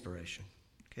inspiration.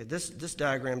 Okay, this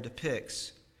diagram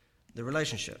depicts the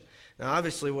relationship. Now,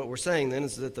 obviously, what we're saying then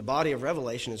is that the body of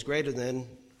revelation is greater than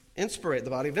the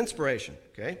body of inspiration.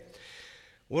 Okay,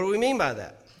 what do we mean by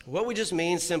that? What we just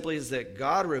mean simply is that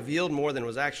God revealed more than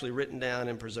was actually written down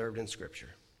and preserved in Scripture.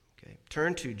 Okay,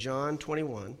 turn to John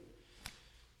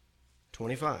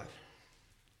 21:25.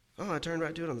 Oh, I turned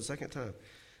right to it on the second time.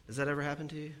 Does that ever happen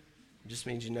to you? It just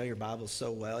means you know your Bible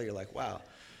so well, you're like, wow,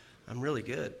 I'm really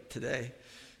good today.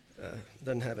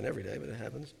 Doesn't happen every day, but it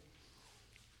happens.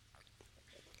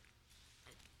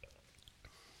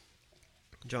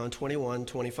 John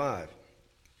 21:25,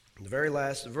 the very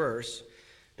last verse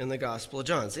in the Gospel of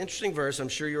John. It's an interesting verse. I'm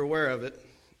sure you're aware of it.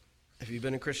 If you've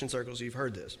been in Christian circles, you've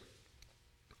heard this.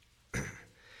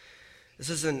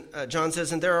 John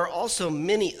says, and there are also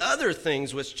many other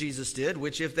things which Jesus did,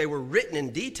 which if they were written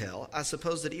in detail, I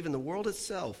suppose that even the world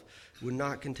itself would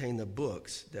not contain the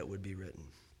books that would be written.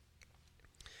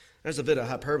 There's a bit of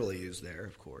hyperbole used there,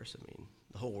 of course. I mean,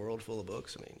 the whole world full of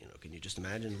books. I mean, can you just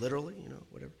imagine literally,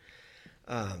 whatever.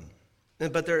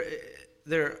 But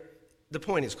the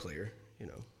point is clear,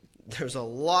 There's a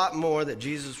lot more that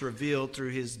Jesus revealed through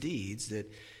his deeds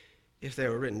that if they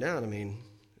were written down, I mean,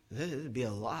 there'd be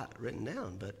a lot written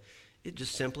down, but it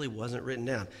just simply wasn't written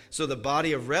down. So the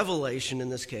body of revelation in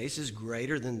this case is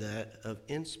greater than that of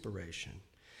inspiration.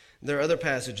 There are other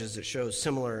passages that show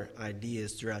similar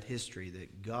ideas throughout history,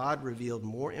 that God revealed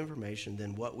more information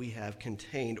than what we have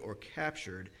contained or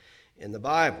captured in the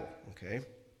Bible. Okay?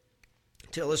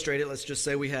 To illustrate it, let's just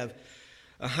say we have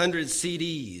 100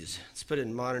 CDs. Let's put it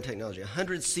in modern technology.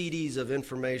 100 CDs of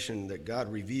information that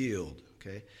God revealed.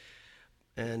 Okay?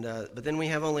 But then we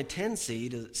have only 10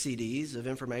 CDs of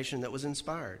information that was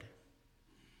inspired.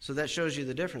 So that shows you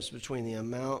the difference between the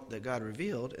amount that God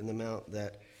revealed and the amount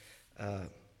that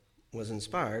was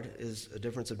inspired is a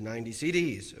difference of 90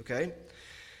 CDs. Okay,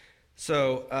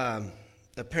 so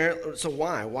apparently, so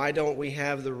why don't we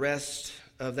have the rest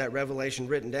of that revelation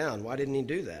written down? Why didn't he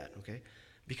do that? Okay,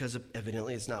 because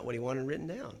evidently it's not what he wanted written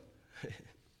down.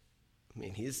 I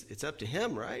mean, it's up to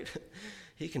him, right?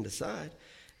 He can decide.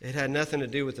 It had nothing to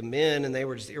do with the men, and they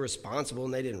were just irresponsible,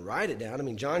 and they didn't write it down. I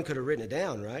mean, John could have written it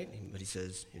down, right? But he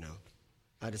says,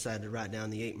 I decided to write down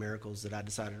the 8 miracles that I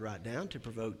decided to write down to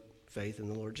provoke faith in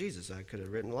the Lord Jesus. I could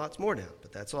have written lots more down,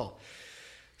 but that's all.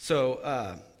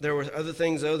 So there were other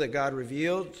things, though, that God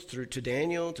revealed to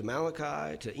Daniel, to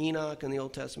Malachi, to Enoch in the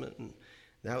Old Testament, and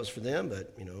that was for them,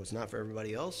 but, it's not for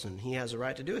everybody else, and he has a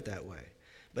right to do it that way.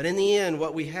 But in the end,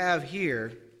 what we have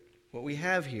here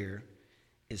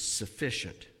is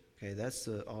sufficient. Okay, that's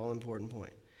the all-important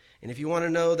point. And if you want to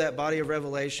know that body of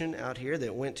revelation out here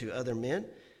that went to other men,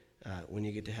 when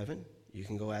you get to heaven, you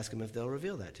can go ask them if they'll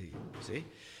reveal that to you. See?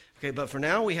 Okay, but for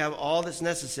now, we have all that's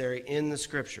necessary in the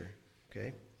Scripture.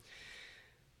 Okay?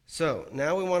 So,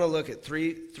 now we want to look at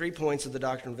three points of the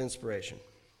doctrine of inspiration.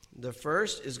 The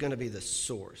first is going to be the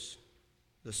source.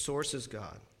 The source is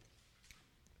God.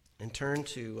 And turn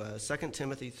to 2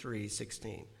 Timothy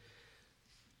 3:16.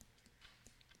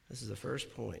 This is the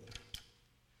first point.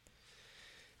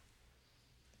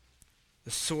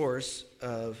 The source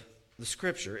of the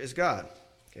Scripture is God.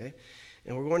 Okay?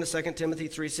 And we're going to 2 Timothy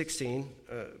 3:16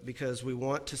 because we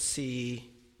want to see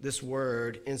this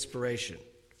word inspiration.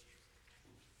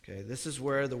 Okay, this is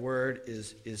where the word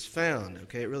is found.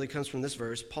 Okay, it really comes from this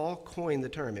verse. Paul coined the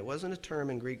term. It wasn't a term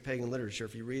in Greek pagan literature.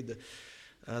 If you read the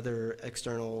other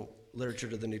external literature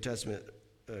to the New Testament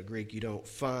Greek, you don't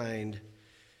find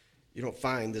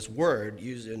this word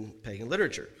used in pagan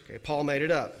literature. Okay, Paul made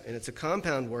it up, and it's a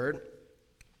compound word,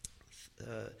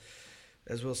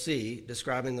 as we'll see,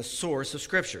 describing the source of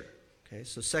Scripture. Okay,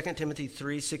 so 2 Timothy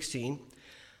 3:16,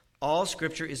 all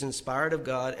Scripture is inspired of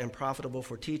God and profitable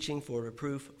for teaching, for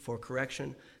reproof, for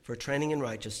correction, for training in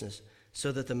righteousness,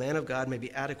 so that the man of God may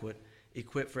be adequate,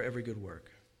 equipped for every good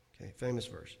work. Okay, famous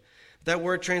verse. That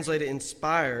word translated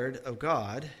inspired of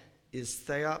God is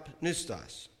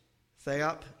theopneustos.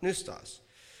 Theopneustos.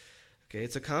 Okay,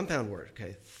 it's a compound word.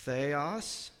 Okay,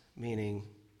 theos meaning,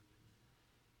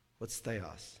 what's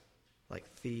theos? Like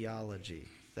theology,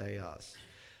 theos.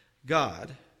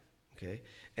 God, okay,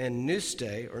 and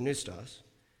neuste or neustos,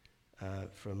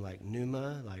 from like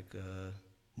pneuma, like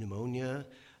pneumonia,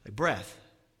 like breath,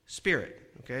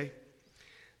 spirit, okay?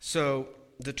 So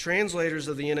the translators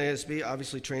of the NASB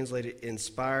obviously translated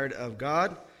inspired of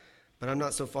God, but I'm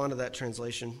not so fond of that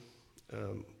translation.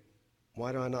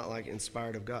 Why do I not like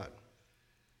inspired of God?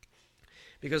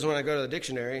 Because when I go to the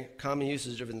dictionary, common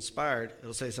usage of inspired,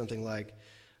 it'll say something like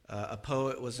A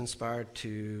poet was inspired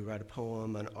to write a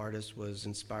poem. An artist was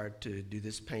inspired to do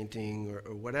this painting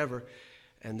or whatever.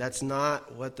 And that's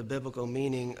not what the biblical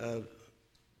meaning of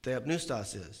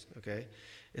theopneustos is, okay?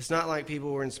 It's not like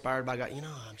people were inspired by God.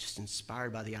 I'm just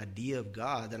inspired by the idea of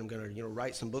God that I'm going to,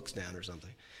 write some books down or something.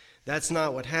 That's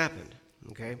not what happened,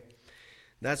 okay?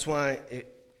 That's why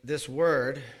this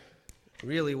word,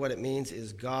 really what it means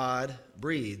is God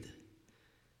breathed.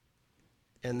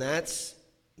 And that's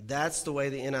the way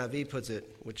the NIV puts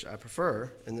it, which I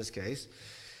prefer in this case,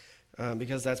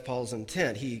 because that's Paul's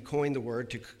intent. He coined the word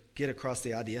to get across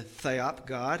the idea, theop,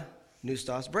 God,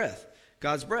 pneustos, breath,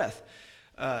 God's breath,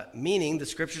 meaning the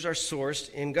scriptures are sourced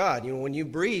in God. When you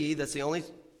breathe, that's the only,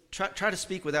 try to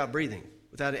speak without breathing,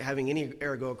 without having any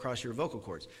air go across your vocal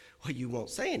cords. Well, you won't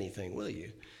say anything, will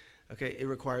you? Okay, it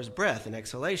requires breath and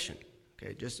exhalation.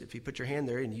 Okay, just if you put your hand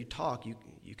there and you talk,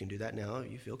 you can do that now.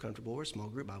 You feel comfortable. We're a small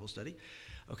group Bible study.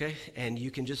 Okay, and you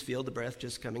can just feel the breath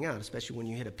just coming out, especially when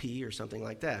you hit a P or something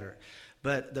like that.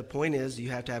 But the point is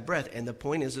you have to have breath, and the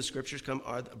point is the scriptures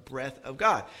are the breath of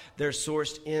God. They're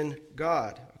sourced in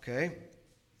God, okay?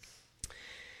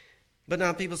 But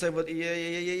now people say, well,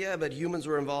 yeah, but humans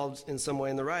were involved in some way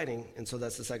in the writing, and so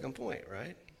that's the second point,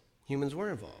 right? Humans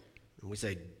were involved. And we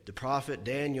say the prophet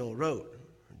Daniel wrote.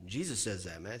 Jesus says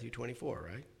that, Matthew 24,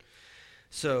 right?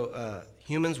 So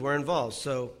humans were involved.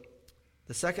 So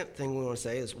the second thing we want to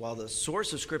say is while the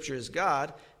source of Scripture is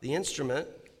God, the instrument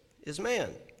is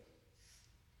man.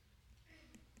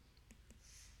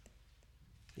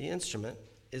 The instrument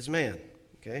is man,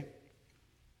 okay?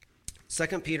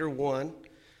 2 Peter 1,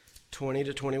 20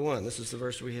 to 21. This is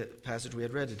the passage we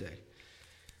had read today.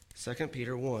 2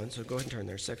 Peter 1, so go ahead and turn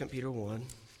there. 2 Peter 1,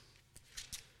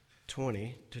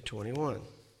 20 to 21.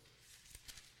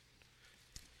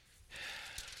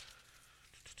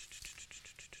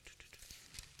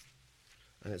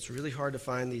 And it's really hard to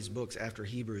find these books after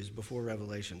Hebrews before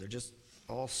Revelation. They're just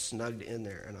all snugged in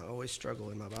there, and I always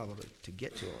struggle in my Bible to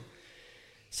get to them.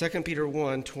 2 Peter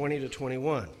 1, 20 to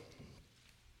 21.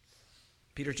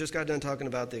 Peter just got done talking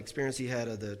about the experience he had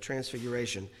of the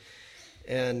transfiguration.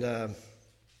 And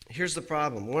here's the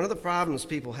problem. One of the problems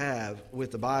people have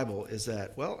with the Bible is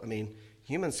that,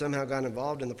 humans somehow got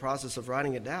involved in the process of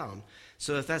writing it down.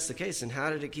 So if that's the case, then how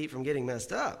did it keep from getting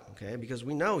messed up? Okay, because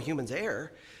we know humans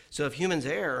err. So if humans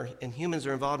err and humans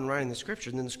are involved in writing the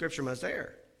Scripture, then the Scripture must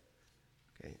err.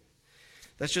 Okay,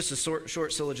 that's just a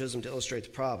short syllogism to illustrate the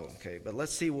problem. Okay, but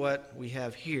let's see what we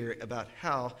have here about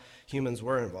how humans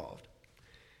were involved.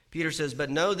 Peter says, "But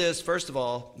know this, first of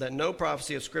all, that no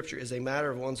prophecy of Scripture is a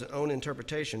matter of one's own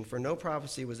interpretation, for no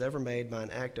prophecy was ever made by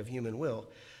an act of human will,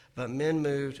 but men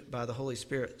moved by the Holy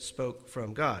Spirit spoke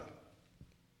from God."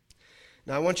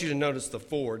 Now, I want you to notice the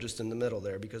 "for" just in the middle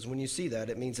there, because when you see that,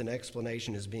 it means an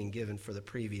explanation is being given for the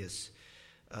previous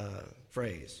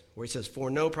phrase, where he says, "For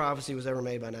no prophecy was ever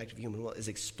made by an act of human will," is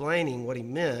explaining what he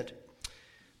meant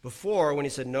before when he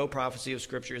said no prophecy of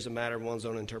Scripture is a matter of one's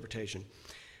own interpretation.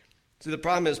 See, the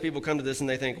problem is people come to this and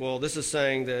they think, well, this is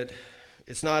saying that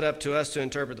it's not up to us to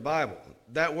interpret the Bible.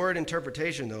 That word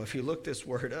interpretation, though, if you look this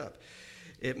word up,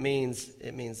 it means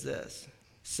this,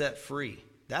 set free.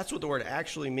 That's what the word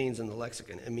actually means in the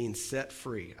lexicon. It means set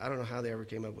free. I don't know how they ever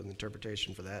came up with an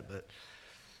interpretation for that, but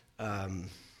I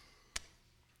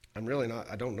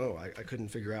don't know. I couldn't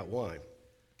figure out why.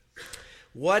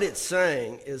 What it's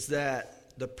saying is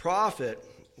that the prophet,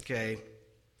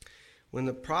 when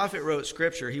the prophet wrote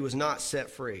Scripture, he was not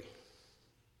set free.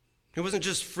 He wasn't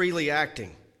just freely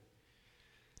acting.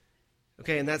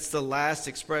 Okay, and that's the last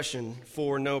expression,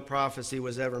 "for no prophecy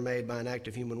was ever made by an act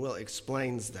of human will,"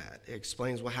 explains that. It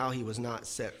explains how he was not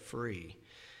set free.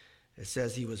 It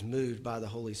says he was moved by the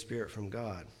Holy Spirit from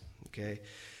God. Okay,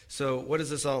 so what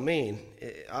does this all mean?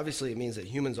 Obviously, it means that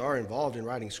humans are involved in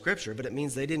writing Scripture, but it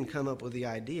means they didn't come up with the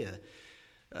idea.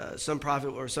 Some prophet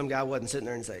or some guy wasn't sitting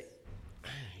there and say,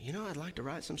 I'd like to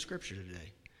write some Scripture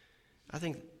today. I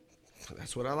think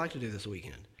that's what I like to do this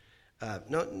weekend.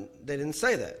 No, they didn't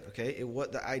say that, okay?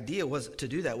 What the idea was to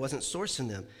do that wasn't sourced in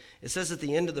them. It says at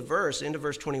the end of verse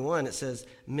 21, it says,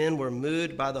 men were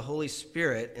moved by the Holy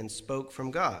Spirit and spoke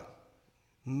from God.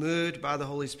 Moved by the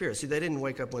Holy Spirit. See, they didn't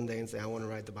wake up one day and say, I want to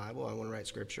write the Bible, I want to write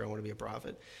Scripture, I want to be a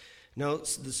prophet. No,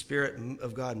 the Spirit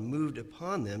of God moved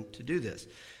upon them to do this.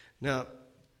 Now,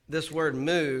 this word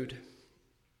moved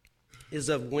is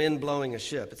of wind blowing a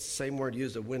ship. It's the same word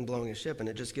used of wind blowing a ship, and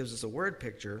it just gives us a word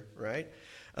picture, right,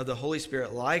 of the Holy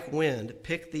Spirit, like wind,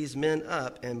 picked these men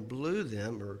up and blew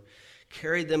them or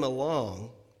carried them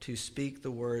along to speak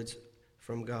the words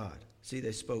from God. See,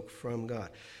 they spoke from God.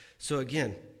 So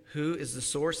again, who is the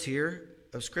source here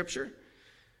of Scripture?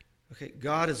 Okay,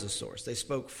 God is the source. They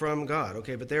spoke from God.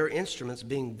 Okay, but they're instruments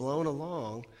being blown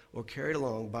along or carried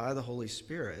along by the Holy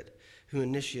Spirit who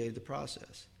initiated the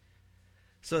process.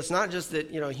 So it's not just that,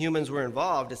 humans were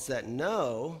involved. It's that,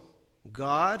 no,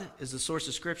 God is the source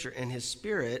of Scripture, and his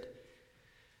Spirit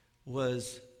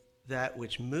was that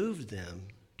which moved them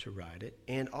to write it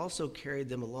and also carried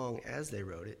them along as they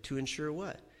wrote it to ensure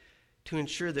what? To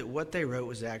ensure that what they wrote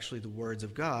was actually the words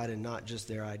of God and not just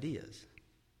their ideas.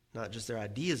 Not just their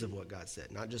ideas of what God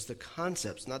said, not just the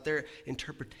concepts, not their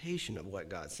interpretation of what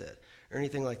God said, or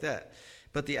anything like that,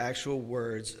 but the actual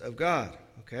words of God,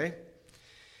 okay?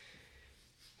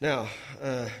 Now,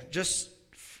 just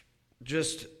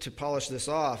to polish this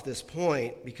off, this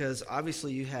point, because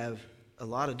obviously you have a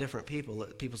lot of different people.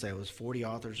 People say it was 40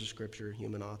 authors of Scripture,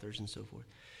 human authors and so forth.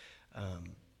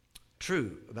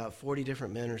 True, about 40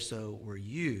 different men or so were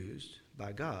used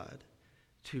by God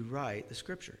to write the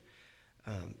Scripture.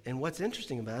 And what's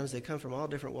interesting about them is they come from all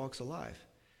different walks of life.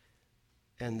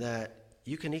 And that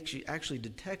you can actually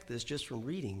detect this just from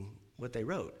reading what they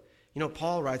wrote.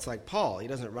 Paul writes like Paul. He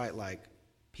doesn't write like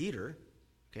Peter,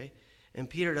 okay? And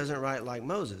Peter doesn't write like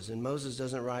Moses, and Moses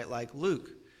doesn't write like Luke.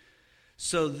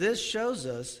 So this shows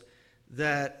us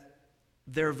that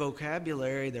their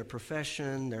vocabulary, their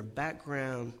profession, their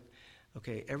background,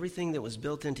 okay, everything that was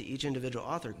built into each individual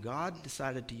author, God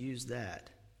decided to use that,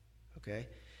 okay?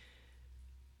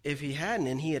 If he hadn't,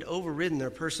 and he had overridden their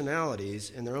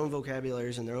personalities and their own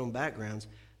vocabularies and their own backgrounds,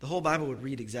 the whole Bible would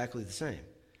read exactly the same.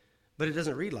 But it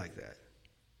doesn't read like that.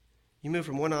 You move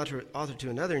from one author to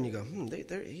another and you go,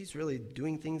 he's really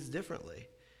doing things differently.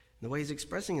 And the way he's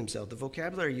expressing himself, the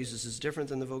vocabulary he uses is different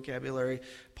than the vocabulary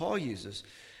Paul uses.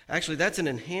 Actually, that's an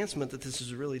enhancement that this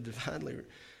is really divinely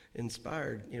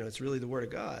inspired. It's really the Word of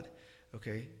God,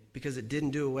 okay? Because it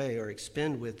didn't do away or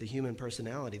expend with the human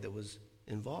personality that was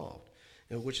involved.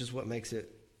 Which is what makes it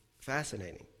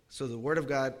fascinating. So the Word of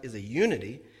God is a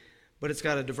unity, but it's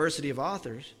got a diversity of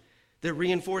authors that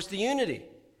reinforce the unity.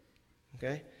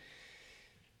 Okay?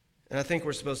 And I think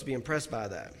we're supposed to be impressed by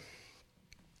that.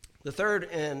 The third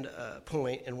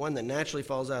point, and one that naturally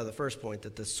falls out of the first point,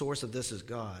 that the source of this is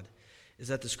God, is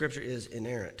that the Scripture is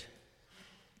inerrant.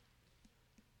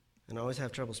 And I always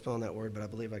have trouble spelling that word, but I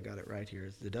believe I got it right here.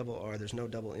 It's the double R, there's no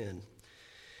double N.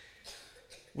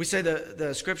 We say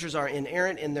the Scriptures are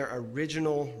inerrant in their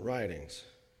original writings.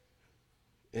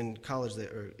 In college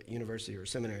or university or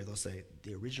seminary, they'll say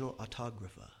the original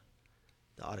autographa,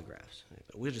 the autographs.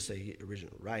 But we'll just say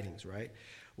original writings, right?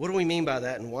 What do we mean by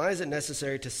that, and why is it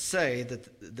necessary to say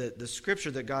that the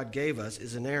Scripture that God gave us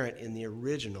is inerrant in the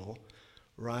original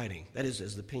writing? That is,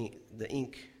 as the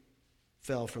ink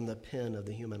fell from the pen of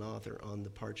the human author on the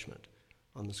parchment,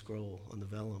 on the scroll, on the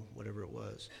vellum, whatever it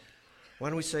was. Why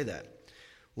do we say that?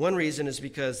 One reason is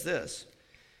because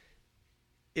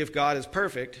if God is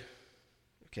perfect,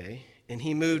 okay, and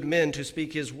he moved men to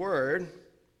speak his word,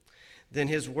 then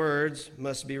his words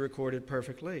must be recorded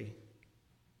perfectly.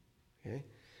 Okay?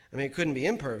 It couldn't be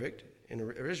imperfect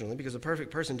originally because a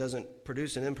perfect person doesn't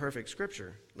produce an imperfect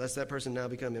Scripture, lest that person now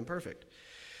become imperfect.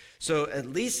 So at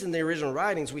least in the original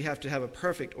writings, we have to have a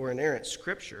perfect or inerrant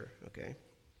Scripture, okay?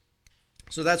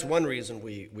 So that's one reason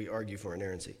we argue for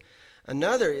inerrancy.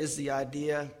 Another is the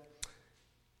idea,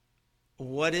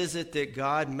 what is it that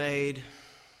God made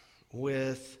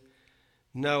with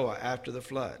Noah after the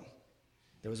flood?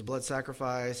 There was a blood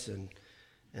sacrifice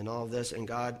and all of this, and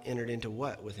God entered into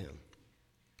what with him?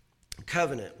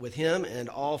 Covenant with him and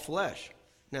all flesh.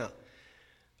 Now,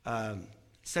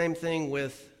 same thing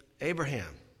with Abraham.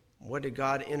 What did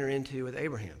God enter into with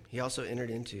Abraham? He also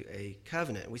entered into a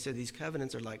covenant. We said these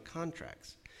covenants are like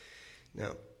contracts.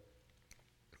 Now,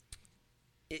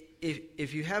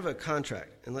 if you have a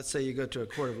contract, and let's say you go to a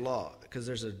court of law, because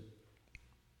there's a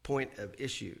point of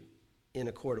issue in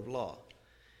a court of law,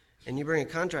 and you bring a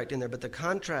contract in there, but the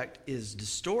contract is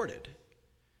distorted.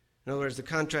 In other words, the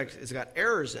contract has got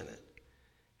errors in it.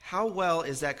 How well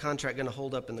is that contract going to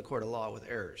hold up in the court of law with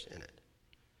errors in it?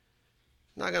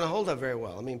 It's not going to hold up very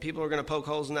well. People are going to poke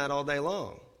holes in that all day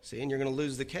long, see, and you're going to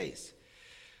lose the case.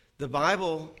 The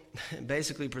Bible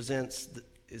basically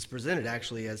is presented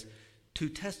actually as two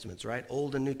testaments, right?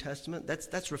 Old and New Testament.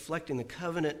 That's reflecting the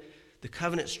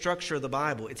covenant structure of the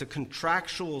Bible. It's a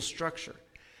contractual structure.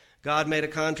 God made a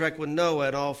contract with Noah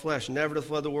and all flesh, never to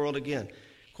flood the world again.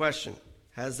 Question,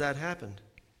 has that happened?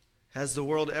 Has the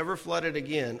world ever flooded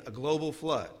again, a global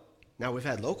flood? Now, we've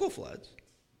had local floods,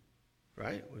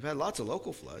 right? We've had lots of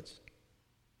local floods.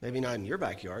 Maybe not in your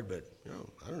backyard, but,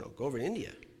 I don't know, go over to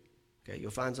India. Okay,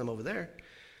 you'll find some over there.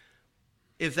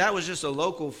 If that was just a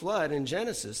local flood in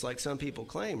Genesis, like some people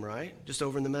claim, right, just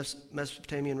over in the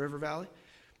Mesopotamian River Valley,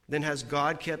 then has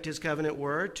God kept his covenant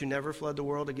word to never flood the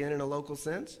world again in a local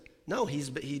sense? No,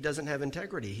 he doesn't have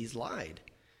integrity. He's lied.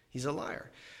 He's a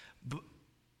liar.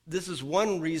 This is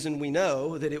one reason we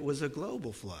know that it was a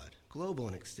global flood, global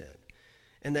in extent,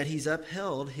 and that he's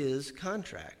upheld his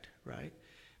contract, right?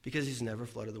 Because he's never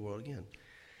flooded the world again.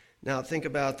 Now, think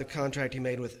about the contract he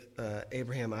made with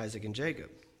Abraham, Isaac, and Jacob,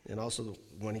 and also the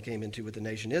one he came into with the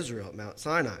nation Israel at Mount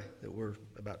Sinai that we're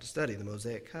about to study, the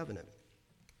Mosaic covenant.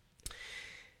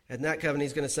 And that covenant,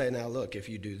 he's going to say, now, look, if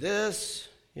you do this,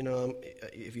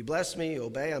 if you bless me,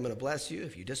 obey, I'm going to bless you.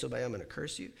 If you disobey, I'm going to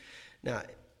curse you. Now,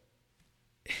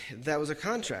 that was a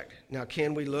contract. Now,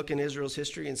 can we look in Israel's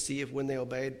history and see if when they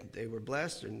obeyed, they were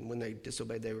blessed, and when they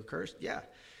disobeyed, they were cursed? Yeah,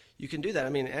 you can do that. I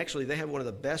mean, actually, they have one of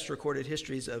the best recorded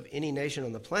histories of any nation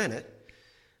on the planet,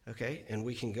 okay? And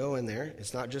we can go in there.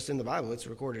 It's not just in the Bible. It's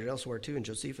recorded elsewhere, too, in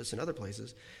Josephus and other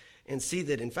places, and see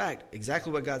that, in fact,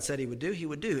 exactly what God said he would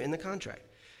do in the contract.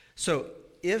 So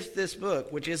if this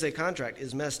book, which is a contract,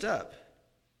 is messed up,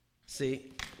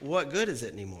 see, what good is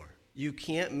it anymore? You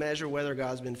can't measure whether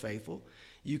God's been faithful.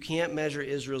 You can't measure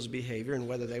Israel's behavior and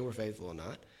whether they were faithful or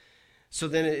not. So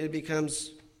then it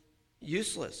becomes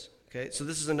useless. Okay, so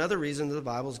this is another reason that the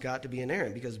Bible's got to be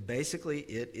inerrant, because basically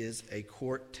it is a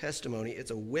court testimony.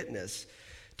 It's a witness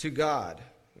to God.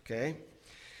 Okay?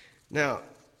 Now,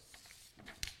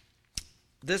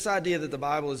 this idea that the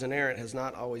Bible is inerrant has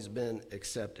not always been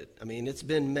accepted. I mean, it's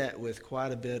been met with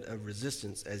quite a bit of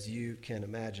resistance, as you can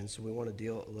imagine, so we want to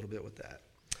deal a little bit with that.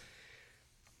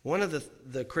 One of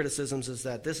the criticisms is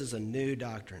that this is a new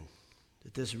doctrine,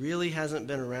 that this really hasn't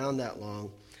been around that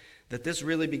long, that this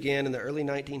really began in the early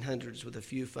 1900s with a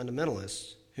few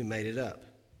fundamentalists who made it up.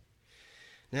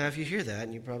 Now, if you hear that,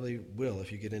 and you probably will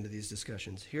if you get into these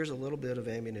discussions, here's a little bit of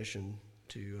ammunition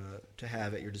to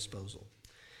have at your disposal.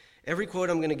 Every quote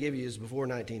I'm going to give you is before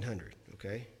 1900,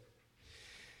 okay?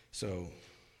 So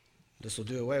this will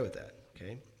do away with that,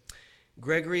 okay?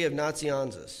 Gregory of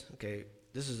Nazianzus, okay?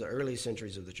 This is the early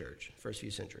centuries of the church, first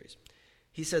few centuries.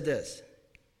 He said this: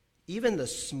 even the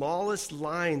smallest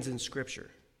lines in Scripture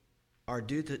are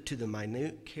due to the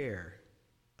minute care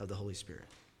of the Holy Spirit,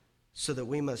 so that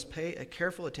we must pay a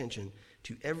careful attention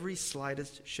to every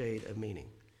slightest shade of meaning.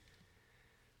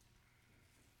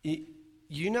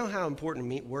 You know how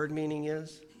important word meaning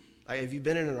is? Have you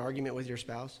been in an argument with your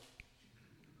spouse?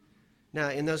 Now,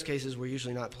 in those cases, we're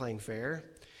usually not playing fair,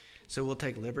 so we'll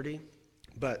take liberty.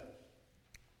 But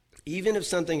even if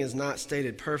something is not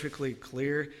stated perfectly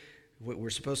clear, what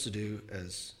we're supposed to do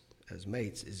as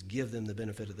mates is give them the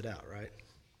benefit of the doubt, right?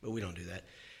 But we don't do that.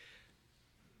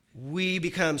 We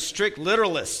become strict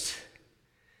literalists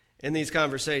in these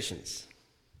conversations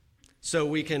so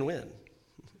we can win.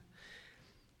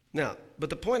 Now, but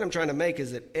the point I'm trying to make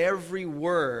is that every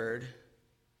word,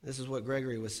 this is what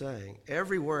Gregory was saying,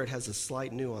 every word has a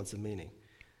slight nuance of meaning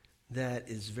that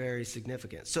is very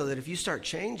significant. So that if you start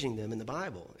changing them in the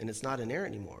Bible and it's not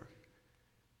inerrant anymore,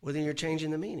 well, then you're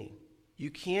changing the meaning. You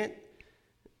can't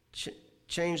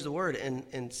change the word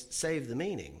and save the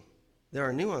meaning. There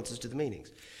are nuances to the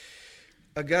meanings.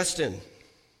 Augustine,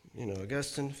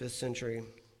 5th century,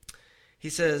 he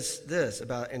says this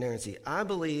about inerrancy: I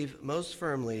believe most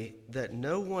firmly that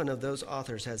no one of those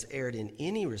authors has erred in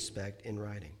any respect in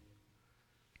writing.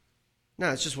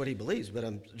 Now, it's just what he believes, but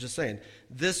I'm just saying,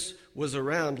 this was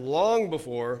around long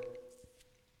before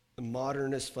the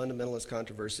modernist fundamentalist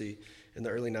controversy in the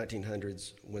early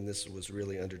 1900s, when this was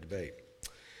really under debate.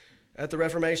 At the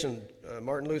Reformation,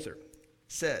 Martin Luther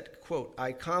said, quote,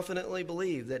 I confidently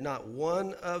believe that not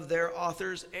one of their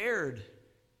authors erred.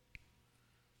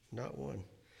 Not one.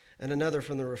 And another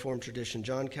from the Reformed tradition,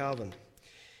 John Calvin.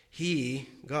 He,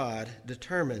 God,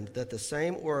 determined that the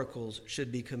same oracles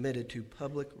should be committed to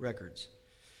public records.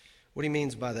 What he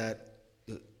means by that,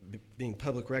 being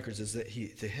public records, is that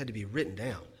they had to be written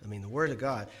down. I mean, the Word of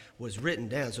God was written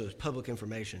down, so it was public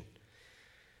information.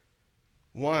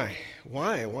 Why?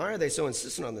 Why are they so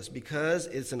insistent on this? Because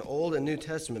it's an Old and New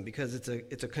Testament, because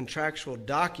it's a contractual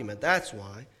document. That's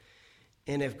why.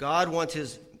 And if God wants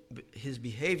his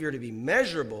behavior to be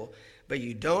measurable, but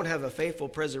you don't have a faithful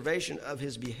preservation of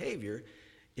his behavior,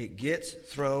 it gets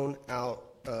thrown out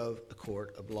of a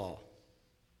court of law.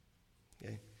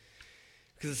 Okay?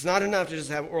 Because it's not enough to just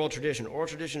have oral tradition. Oral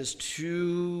tradition is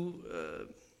too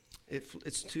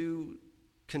it's too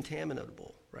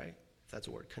contaminable, right? If that's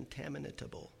a word,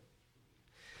 contaminatable.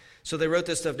 So they wrote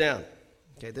this stuff down.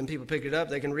 Okay, then people pick it up,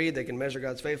 they can read, they can measure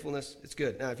God's faithfulness. It's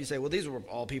good. Now, if you say, well, these were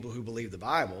all people who believe the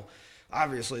Bible,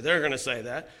 obviously, they're going to say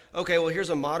that. Okay, well,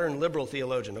 here's a modern liberal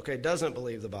theologian, okay, doesn't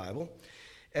believe the Bible,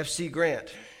 F.C.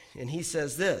 Grant, and he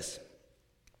says this: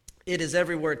 it is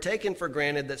everywhere taken for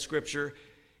granted that Scripture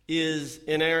is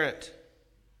inerrant.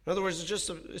 In other words,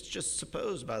 it's just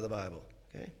supposed by the Bible.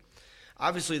 Okay?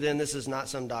 Obviously, then, this is not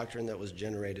some doctrine that was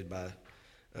generated by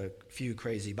a few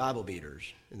crazy Bible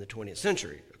beaters in the 20th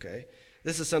century. Okay?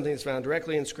 This is something that's found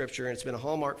directly in Scripture, and it's been a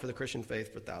hallmark for the Christian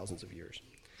faith for thousands of years.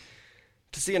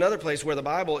 To see another place where the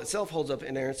Bible itself holds up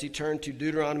inerrancy, turn to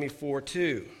Deuteronomy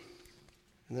 4:2.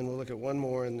 And then we'll look at one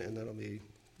more, and that'll be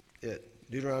it.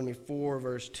 Deuteronomy 4,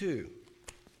 verse 2.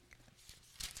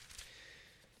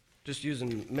 Just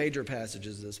using major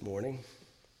passages this morning.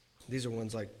 These are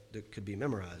ones like that could be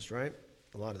memorized, right?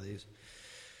 A lot of these.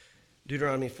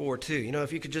 Deuteronomy 4:2. You know,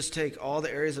 if you could just take all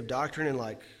the areas of doctrine and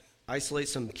like isolate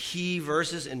some key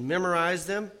verses and memorize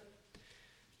them,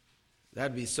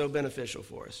 that'd be so beneficial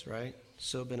for us, right?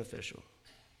 So beneficial.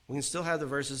 We can still have the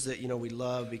verses that, we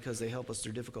love because they help us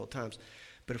through difficult times.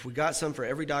 But if we got some for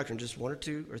every doctrine, just one or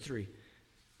two or three,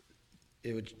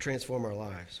 it would transform our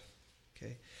lives.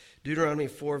 Okay? Deuteronomy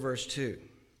 4, verse 2.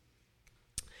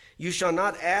 You shall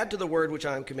not add to the word which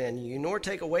I am commanding you, nor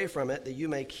take away from it, that you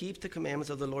may keep the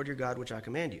commandments of the Lord your God, which I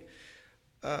command you.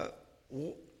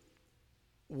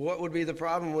 What would be the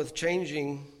problem with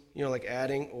changing, like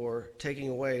adding or taking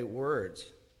away words?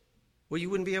 Well, you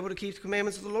wouldn't be able to keep the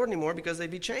commandments of the Lord anymore because they'd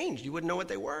be changed. You wouldn't know what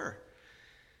they were.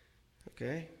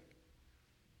 Okay?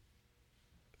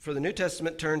 For the New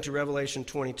Testament, turn to Revelation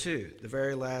 22, the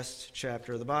very last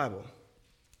chapter of the Bible.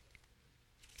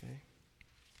 Okay?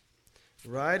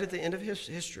 Right at the end of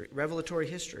history, revelatory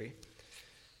history.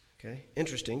 Okay?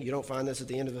 Interesting. You don't find this at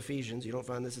the end of Ephesians. You don't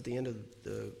find this at the end of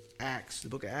the Acts, the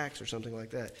book of Acts or something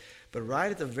like that. But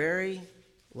right at the very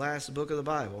last book of the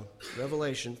Bible,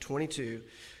 Revelation 22,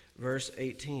 verse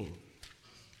 18.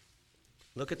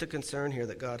 Look at the concern here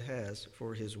that God has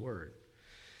for his word.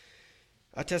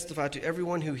 I testify to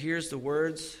everyone who hears the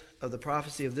words of the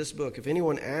prophecy of this book. If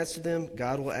anyone adds to them,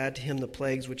 God will add to him the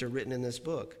plagues which are written in this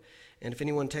book. And if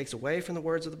anyone takes away from the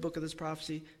words of the book of this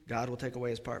prophecy, God will take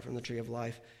away his part from the tree of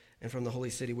life and from the holy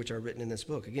city which are written in this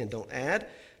book. Again, don't add,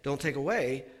 don't take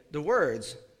away the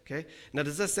words. Okay? Now,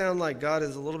 does this sound like God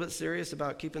is a little bit serious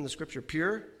about keeping the scripture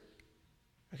pure?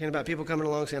 Okay, about people coming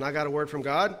along saying, I got a word from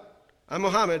God. I'm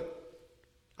Muhammad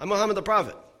the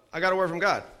prophet. I got a word from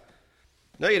God.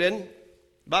 No, you didn't.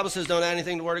 The Bible says don't add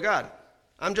anything to the word of God.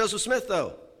 I'm Joseph Smith,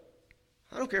 though.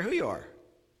 I don't care who you are.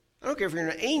 I don't care if you're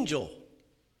an angel.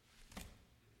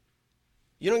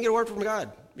 You don't get a word from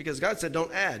God because God said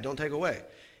don't add, don't take away.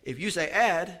 If you say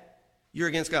add, you're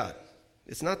against God.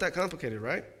 It's not that complicated,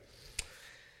 right?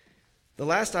 The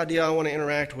last idea I want to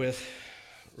interact with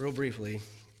real briefly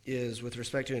is with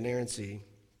respect to inerrancy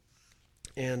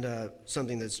and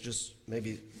something that's just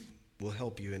maybe will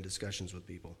help you in discussions with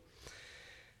people.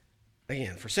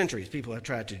 Again, for centuries, people have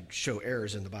tried to show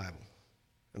errors in the Bible.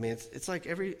 I mean, it's like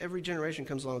every generation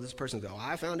comes along with this person and goes,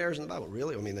 I found errors in the Bible.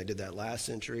 Really? I mean, they did that last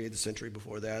century, the century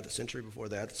before that, the century before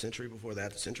that, the century before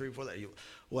that, the century before that.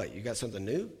 You got something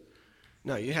new?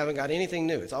 No, you haven't got anything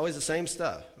new. It's always the same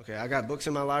stuff. Okay, I got books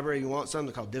in my library. You want some?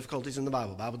 They're called difficulties in the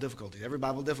Bible, Bible difficulties. Every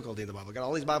Bible difficulty in the Bible. I got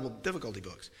all these Bible difficulty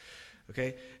books.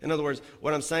 Okay? In other words,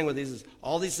 what I'm saying with these is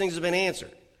all these things have been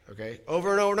answered. Okay?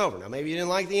 Over and over and over. Now, maybe you didn't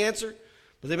like the answer,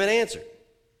 but they've been answered.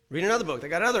 Read another book. They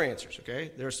got other answers.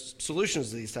 Okay? There's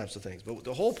solutions to these types of things. But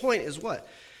the whole point is what?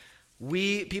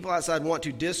 We, people outside, want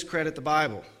to discredit the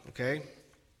Bible. Okay?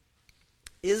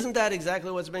 Isn't that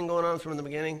exactly what's been going on from the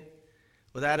beginning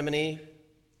with Adam and Eve?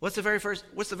 What's the very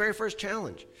first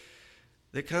challenge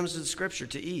that comes to the Scripture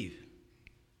to Eve?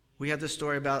 We have this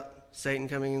story about Satan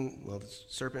coming in, the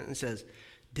serpent, and says,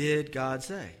 did God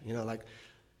say?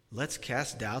 Let's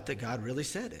cast doubt that God really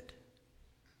said it.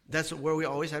 That's where we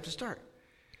always have to start.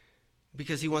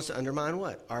 Because he wants to undermine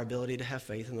what? Our ability to have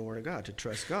faith in the Word of God, to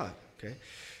trust God. Okay?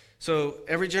 So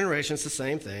every generation, it's the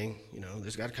same thing.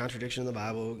 There's got a contradiction in the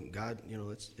Bible. God,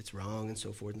 it's wrong, and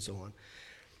so forth and so on.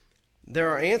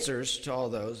 There are answers to all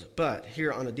those, but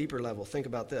here on a deeper level, think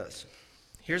about this.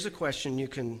 Here's a question you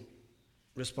can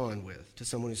respond with to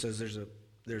someone who says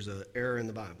there's an error in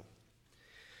the Bible.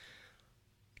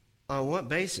 On what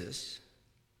basis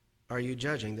are you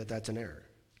judging that that's an error?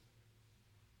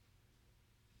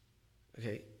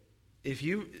 Okay,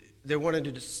 they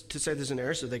wanted to say there's an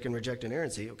error so they can reject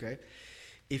inerrancy, okay?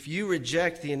 If you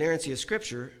reject the inerrancy of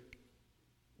Scripture,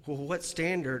 well, what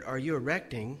standard are you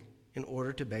erecting in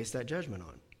order to base that judgment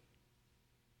on?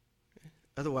 Okay.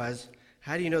 Otherwise,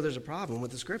 how do you know there's a problem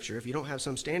with the Scripture if you don't have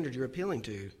some standard you're appealing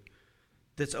to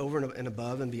that's over and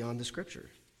above and beyond the Scripture?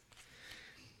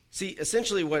 See,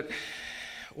 essentially what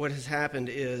has happened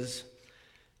is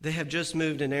they have just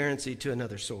moved inerrancy to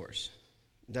another source.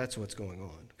 That's what's going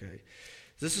on, okay?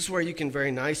 This is where you can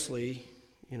very nicely,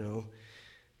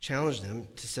 challenge them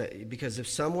to say, because if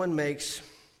someone makes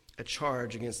a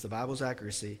charge against the Bible's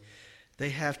accuracy, they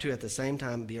have to at the same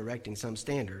time be erecting some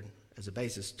standard as a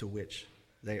basis to which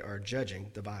they are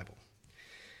judging the Bible.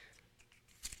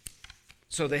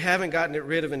 So they haven't gotten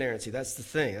rid of inerrancy. That's the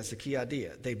thing. That's the key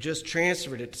idea. They've just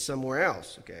transferred it to somewhere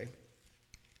else, okay?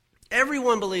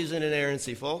 Everyone believes in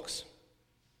inerrancy, folks.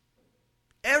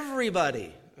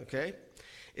 Everybody, okay?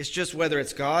 It's just whether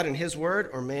it's God and his word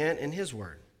or man and his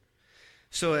word.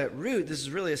 So at root, this is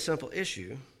really a simple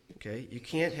issue, okay? You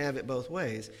can't have it both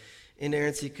ways.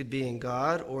 Inerrancy could be in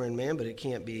God or in man, but it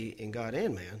can't be in God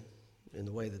and man in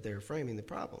the way that they're framing the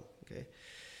problem, okay?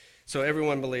 So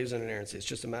everyone believes in inerrancy. It's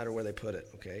just a matter where they put it,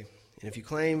 okay? And if you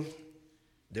claim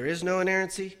there is no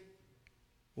inerrancy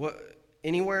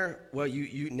anywhere, well,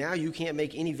 now you can't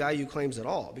make any value claims at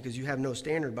all because you have no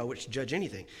standard by which to judge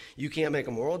anything. You can't make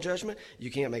a moral judgment.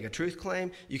 You can't make a truth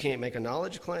claim. You can't make a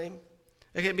knowledge claim.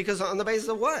 Okay, because on the basis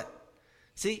of what?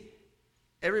 See,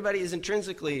 everybody is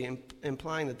intrinsically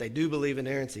implying that they do believe in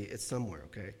inerrancy. It's somewhere,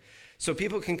 okay? So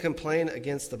people can complain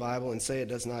against the Bible and say it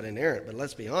does not inerrant, but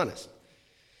let's be honest.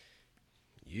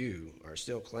 You are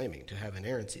still claiming to have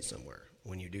inerrancy somewhere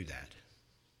when you do that.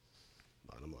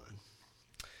 Bottom line.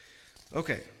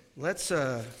 Okay, let's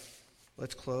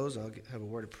close. I'll have a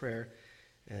word of prayer.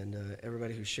 And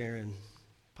everybody who's sharing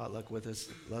potluck with us,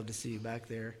 love to see you back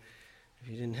there. If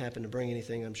you didn't happen to bring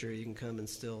anything, I'm sure you can come and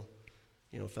still,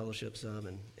 fellowship some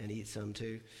and eat some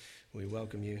too. We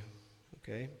welcome you.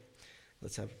 Okay?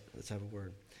 Let's have a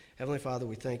word. Heavenly Father,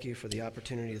 we thank you for the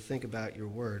opportunity to think about your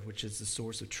word, which is the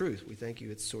source of truth. We thank you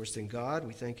it's sourced in God.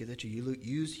 We thank you that you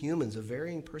use humans of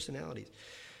varying personalities,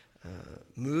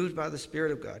 moved by the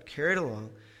Spirit of God, carried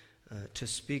along to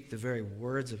speak the very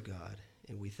words of God.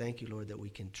 And we thank you, Lord, that we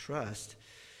can trust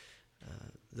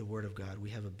the word of God. We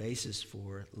have a basis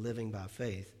for living by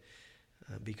faith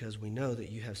because we know that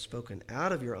you have spoken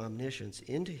out of your omniscience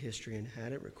into history and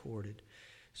had it recorded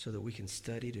so that we can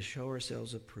study to show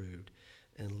ourselves approved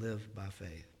and live by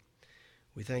faith.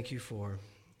 We thank you for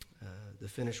the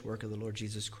finished work of the Lord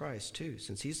Jesus Christ, too,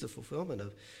 since he's the fulfillment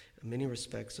of many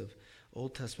respects of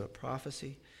Old Testament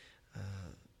prophecy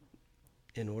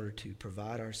in order to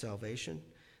provide our salvation,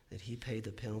 that he paid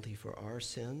the penalty for our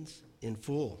sins in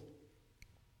full,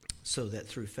 so that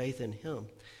through faith in him,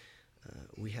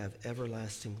 we have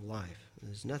everlasting life.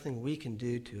 There's nothing we can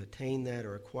do to attain that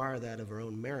or acquire that of our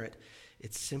own merit.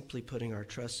 It's simply putting our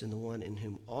trust in the one in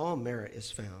whom all merit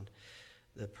is found,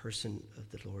 the person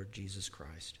of the Lord Jesus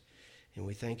Christ. And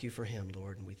we thank you for him,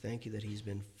 Lord, and we thank you that he's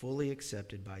been fully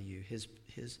accepted by you. His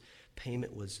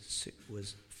payment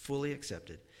was fully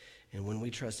accepted, and when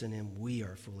we trust in him, we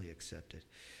are fully accepted.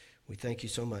 We thank you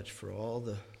so much for all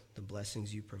the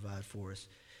blessings you provide for us,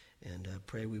 and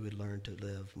pray we would learn to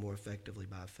live more effectively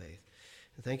by faith.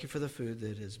 And thank you for the food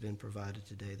that has been provided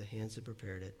today, the hands that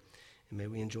prepared it. And may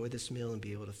we enjoy this meal and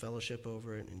be able to fellowship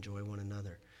over it and enjoy one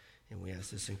another. And we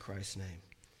ask this in Christ's name.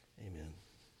 Amen.